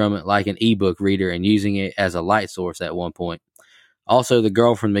reads from it like an ebook reader and using it as a light source at one point. Also, the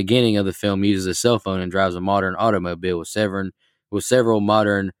girl from the beginning of the film uses a cell phone and drives a modern automobile with several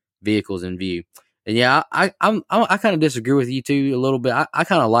modern vehicles in view. And yeah, I kind of disagree with you two a little bit. I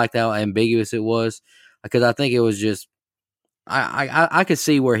kind of liked how ambiguous it was because I think it was just I could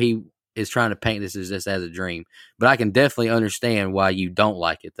see where he is trying to paint this as just as a dream, but I can definitely understand why you don't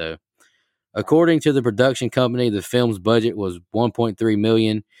like it though. According to the production company, the film's budget was $1.3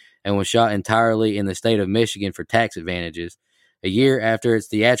 million and was shot entirely in the state of Michigan for tax advantages. A year after its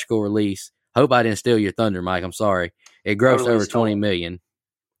theatrical release, hope I didn't steal your thunder, Mike. I'm sorry. It grossed over $20 million.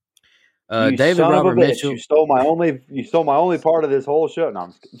 David Robert Mitchell. You stole my only part of this whole show. No,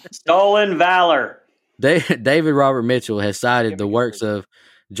 I'm just kidding. Stolen valor. David Robert Mitchell has cited the works of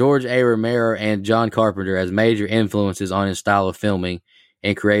George A. Romero and John Carpenter as major influences on his style of filming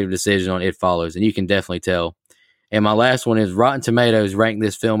and creative decision on It Follows, and you can definitely tell. And my last one is Rotten Tomatoes ranked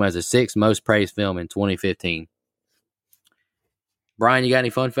this film as the 6th most praised film in 2015. Brian, you got any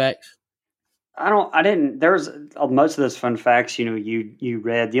fun facts? I didn't. There's most of those fun facts, you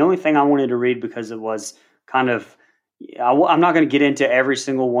read. The only thing I wanted to read because it was kind of, I'm not going to get into every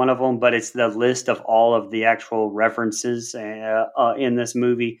single one of them, but it's the list of all of the actual references in this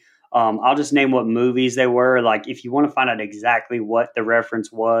movie. I'll just name what movies they were. Like, if you want to find out exactly what the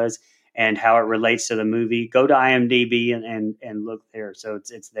reference was and how it relates to the movie, go to IMDb and look there. So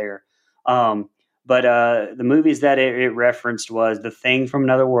it's there. But the movies that it referenced was The Thing from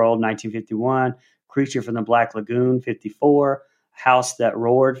Another World, 1951, Creature from the Black Lagoon, 54, House That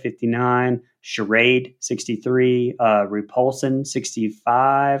Roared, 59, Charade, 63, Repulsion,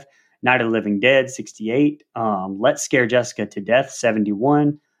 65, Night of the Living Dead, 68, Let's Scare Jessica to Death,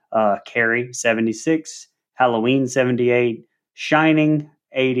 71, Carrie, 76, Halloween, 78, Shining,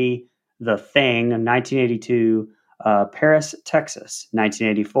 80, The Thing, 1982, Paris, Texas,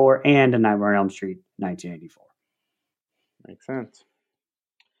 1984, and A Nightmare on Elm Street, 1984. Makes sense.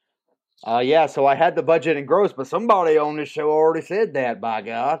 Yeah, so I had the budget and gross, but somebody on this show already said that, by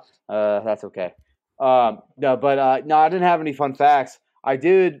God. That's okay. No, I didn't have any fun facts. I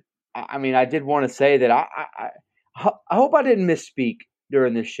did want to say that I hope I didn't misspeak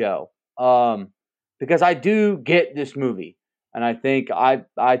during this show, because I do get this movie, and I think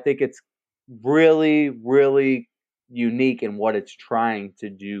it's really, really unique in what it's trying to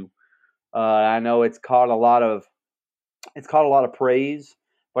do. I know it's caught a lot of praise,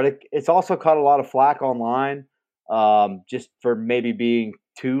 but it's also caught a lot of flack online, just for maybe being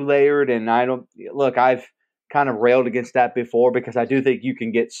too layered. And I've kind of railed against that before, because I do think you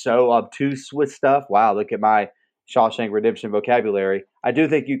can get so obtuse with stuff. Wow, look at my Shawshank Redemption vocabulary. I do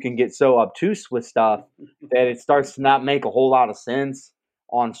think you can get so obtuse with stuff that it starts to not make a whole lot of sense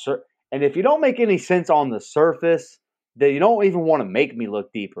and if you don't make any sense on the surface, then you don't even want to make me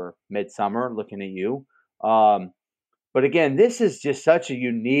look deeper. Midsummer, looking at you. But again, this is just such a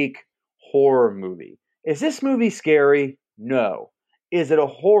unique horror movie. Is this movie scary? No. Is it a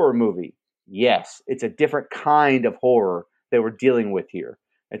horror movie? Yes. It's a different kind of horror that we're dealing with here.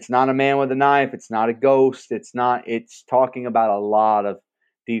 It's not a man with a knife. It's not a ghost. It's talking about a lot of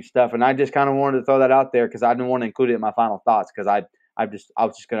deep stuff. And I just kind of wanted to throw that out there because I didn't want to include it in my final thoughts, because I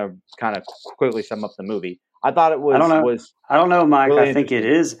was just going to kind of quickly sum up the movie. I thought it was. I don't know, Mike. Really I think it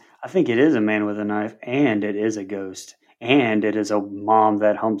is a man with a knife, and it is a ghost, and it is a mom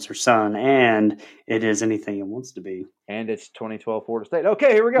that humps her son, and it is anything it wants to be. And it's 2012 Florida State.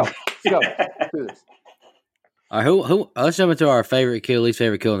 Okay, here we go. Let's go. Let's do this. All right, let's jump into our favorite kill, least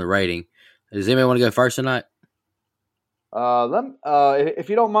favorite kill in the rating. Does anybody want to go first tonight? If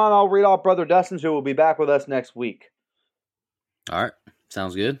you don't mind, I'll read off Brother Dustin's, who will be back with us next week. All right,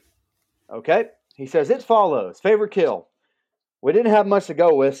 sounds good. Okay. He says, It Follows. Favorite kill. we didn't have much to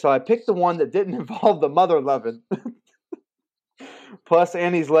go with, so I picked the one that didn't involve the mother loving. Plus,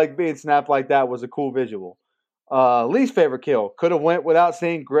 Annie's leg being snapped like that was a cool visual. Least favorite kill. Could have went without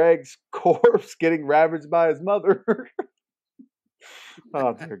seeing Greg's corpse getting ravaged by his mother.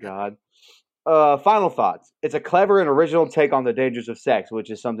 Oh, dear God. Final thoughts. It's a clever and original take on the dangers of sex, which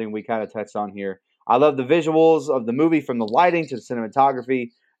is something we kind of touched on here. I love the visuals of the movie, from the lighting to the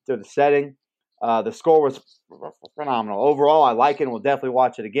cinematography to the setting. The score was phenomenal. Overall, I like it and will definitely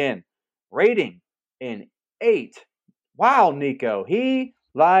watch it again. Rating an 8. Wow, Nico. He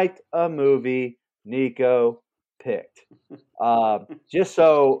liked a movie Nico picked. Just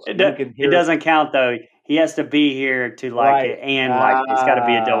so you can hear it doesn't count, though. He has to be here to like it and like it. It's got to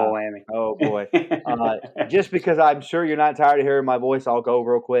be a double whammy. Oh, boy. Just because I'm sure you're not tired of hearing my voice, I'll go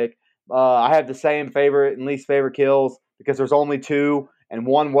real quick. I have the same favorite and least favorite kills because there's only 2, and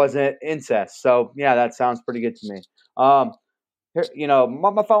one wasn't incest. So, yeah, that sounds pretty good to me. Here,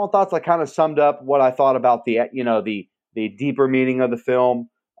 my final thoughts, I kind of summed up what I thought about the deeper meaning of the film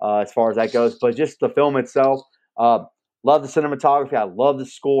as far as that goes. But just the film itself, love the cinematography. I love the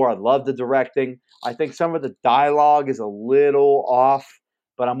score. I love the directing. I think some of the dialogue is a little off,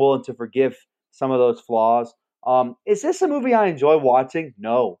 but I'm willing to forgive some of those flaws. Is this a movie I enjoy watching?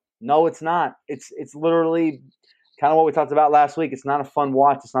 No, it's not. It's literally kind of what we talked about last week. It's not a fun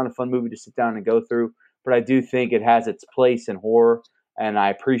watch. It's not a fun movie to sit down and go through. But I do think it has its place in horror, and I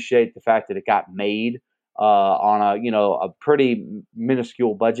appreciate the fact that it got made on a pretty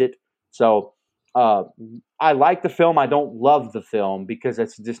minuscule budget. So I like the film. I don't love the film because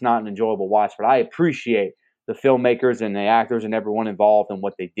it's just not an enjoyable watch. But I appreciate the filmmakers and the actors and everyone involved and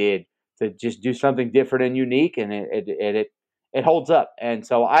what they did to just do something different and unique, and it holds up. And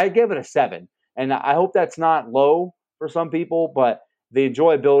so I give it a 7. And I hope that's not low for some people, but the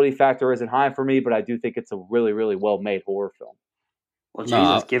enjoyability factor isn't high for me. But I do think it's a really, really well-made horror film. Well,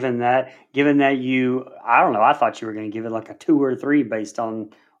 Jesus, given that I don't know, I thought you were going to give it like a 2 or 3 based on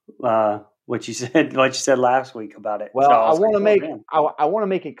what you said last week about it. Well, so I want to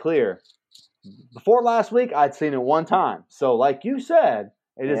make it clear. Before last week, I'd seen it one time. So, like you said,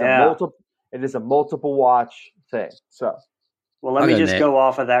 it is a multiple watch thing. So, well, let me just go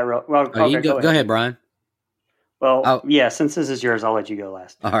off of that. Go ahead, Brian. Well, yeah, since this is yours, I'll let you go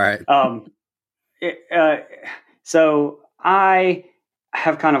last. All right. So I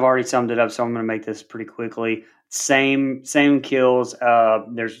have kind of already summed it up, so I'm going to make this pretty quickly. Same kills.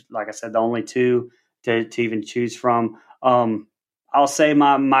 There's, like I said, the only 2 to even choose from. I'll say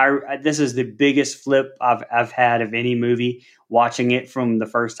my this is the biggest flip I've had of any movie, watching it from the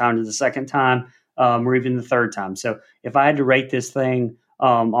first time to the second time, or even the third time. So if I had to rate this thing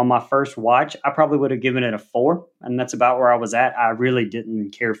on my first watch, I probably would have given it a 4, and that's about where I was at. I really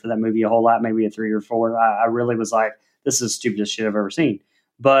didn't care for that movie a whole lot, maybe a 3 or 4. I really was like, this is the stupidest shit I've ever seen.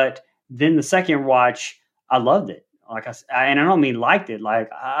 But then the second watch, I loved it. Like and I don't mean liked it.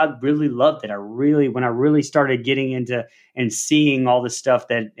 Like I really loved it. When I really started getting into and seeing all the stuff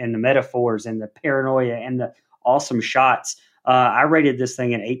and the metaphors and the paranoia and the awesome shots, I rated this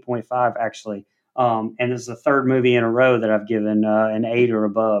thing an 8.5 actually. And this is the 3rd movie in a row that I've given an 8 or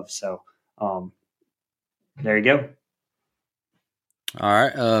above. So there you go. All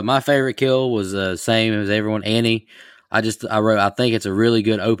right. My favorite kill was the same as everyone. Annie. I think it's a really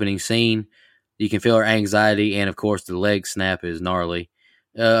good opening scene. You can feel her anxiety, and of course the leg snap is gnarly.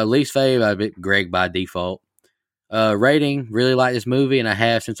 Least fave, I picked Greg by default. Rating, really like this movie, and I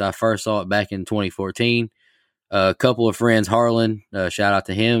have since I first saw it back in 2014. A couple of friends, Harlan, shout out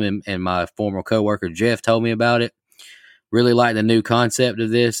to him, and my former coworker Jeff told me about it. Really like the new concept of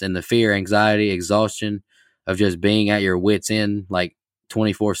this and the fear, anxiety, exhaustion of just being at your wits' end like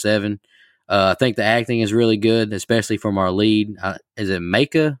 24/7. I think the acting is really good, especially from our lead. Is it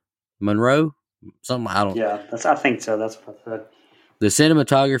Micah Monroe? Something I don't. Yeah, I think so. That's what I said. The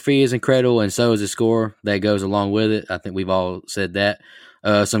cinematography is incredible, and so is the score that goes along with it. I think we've all said that.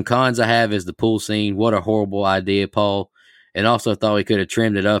 Some cons I have is the pool scene. What a horrible idea, Paul. And also thought we could have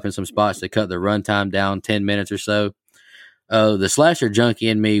trimmed it up in some spots to cut the runtime down 10 minutes or so. The slasher junkie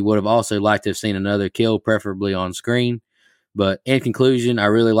in me would have also liked to have seen another kill, preferably on screen. But in conclusion, I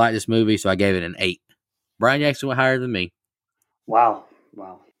really like this movie, so I gave it an 8. Brian Jackson went higher than me. Wow.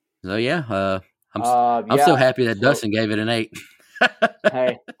 So yeah, I'm so happy that Dustin gave it an 8.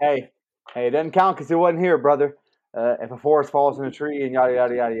 hey, it doesn't count because he wasn't here, brother. If a forest falls in a tree and yada,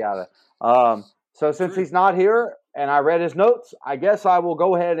 yada, yada, yada. So since he's not here and I read his notes, I guess I will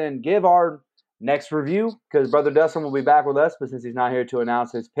go ahead and give our next review because Brother Dustin will be back with us, but since he's not here to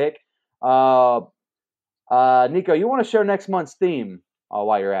announce his pick. Nico, you want to share next month's theme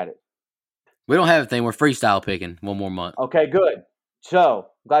while you're at it? We don't have a thing. We're freestyle picking one more month. Okay, good. So,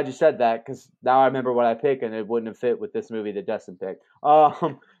 I'm glad you said that because now I remember what I picked and it wouldn't have fit with this movie that Dustin picked.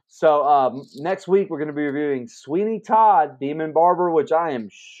 Next week we're going to be reviewing Sweeney Todd, Demon Barber, which I am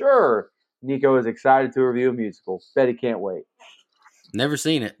sure Nico is excited to review a musical. Bet he can't wait. Never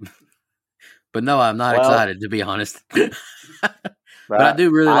seen it. But no, I'm not excited, to be honest. But I do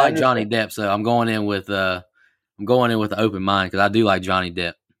really like Johnny Depp, so I'm going in with an open mind because I do like Johnny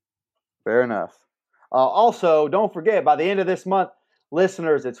Depp. Fair enough. Also, don't forget, by the end of this month,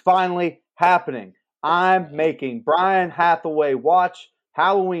 listeners, it's finally happening. I'm making Brian Hathaway watch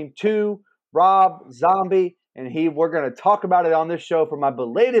Halloween 2, Rob Zombie, and we're going to talk about it on this show for my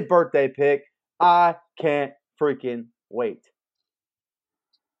belated birthday pick. I can't freaking wait.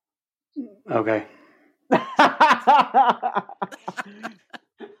 Okay.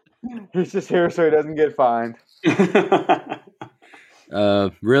 He's just here so he doesn't get fined.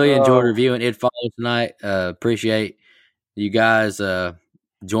 Really enjoyed reviewing It Follows tonight. Appreciate you guys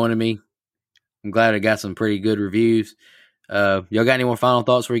joining me. I'm glad I got some pretty good reviews. Y'all got any more final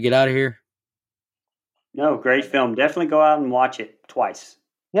thoughts before we get out of here? No, great film. Definitely go out and watch it twice.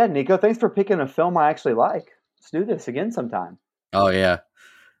 Yeah, Nico, thanks for picking a film I actually like. Let's do this again sometime. Oh, yeah.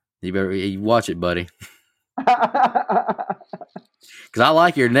 You better watch it, buddy. Because I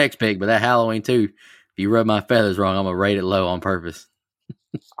like your next pick, but that Halloween 2, if you rub my feathers wrong, I'm going to rate it low on purpose.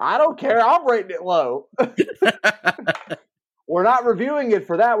 I don't care. I'm rating it low. We're not reviewing it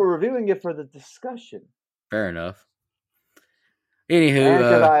for that. We're reviewing it for the discussion. Fair enough.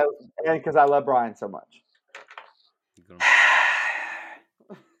 Anywho. And because I love Brian so much.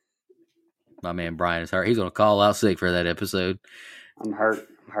 My man Brian is hurt. He's going to call out sick for that episode. I'm hurt.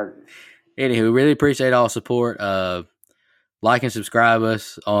 Anywho, really appreciate all support. Like and subscribe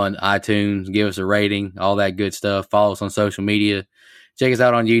us on iTunes. Give us a rating. All that good stuff. Follow us on social media. Check us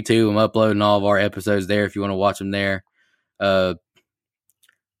out on YouTube. I'm uploading all of our episodes there if you want to watch them there. And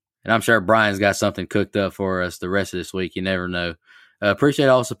I'm sure Brian's got something cooked up for us the rest of this week. You never know. Appreciate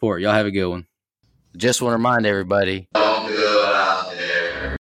all the support. Y'all have a good one. Just want to remind everybody. Don't go out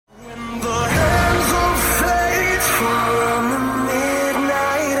there. In the hands of fate from the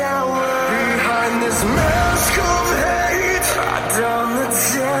midnight hour. Behind this mask of hate, I done the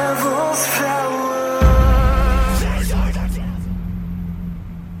devil's power.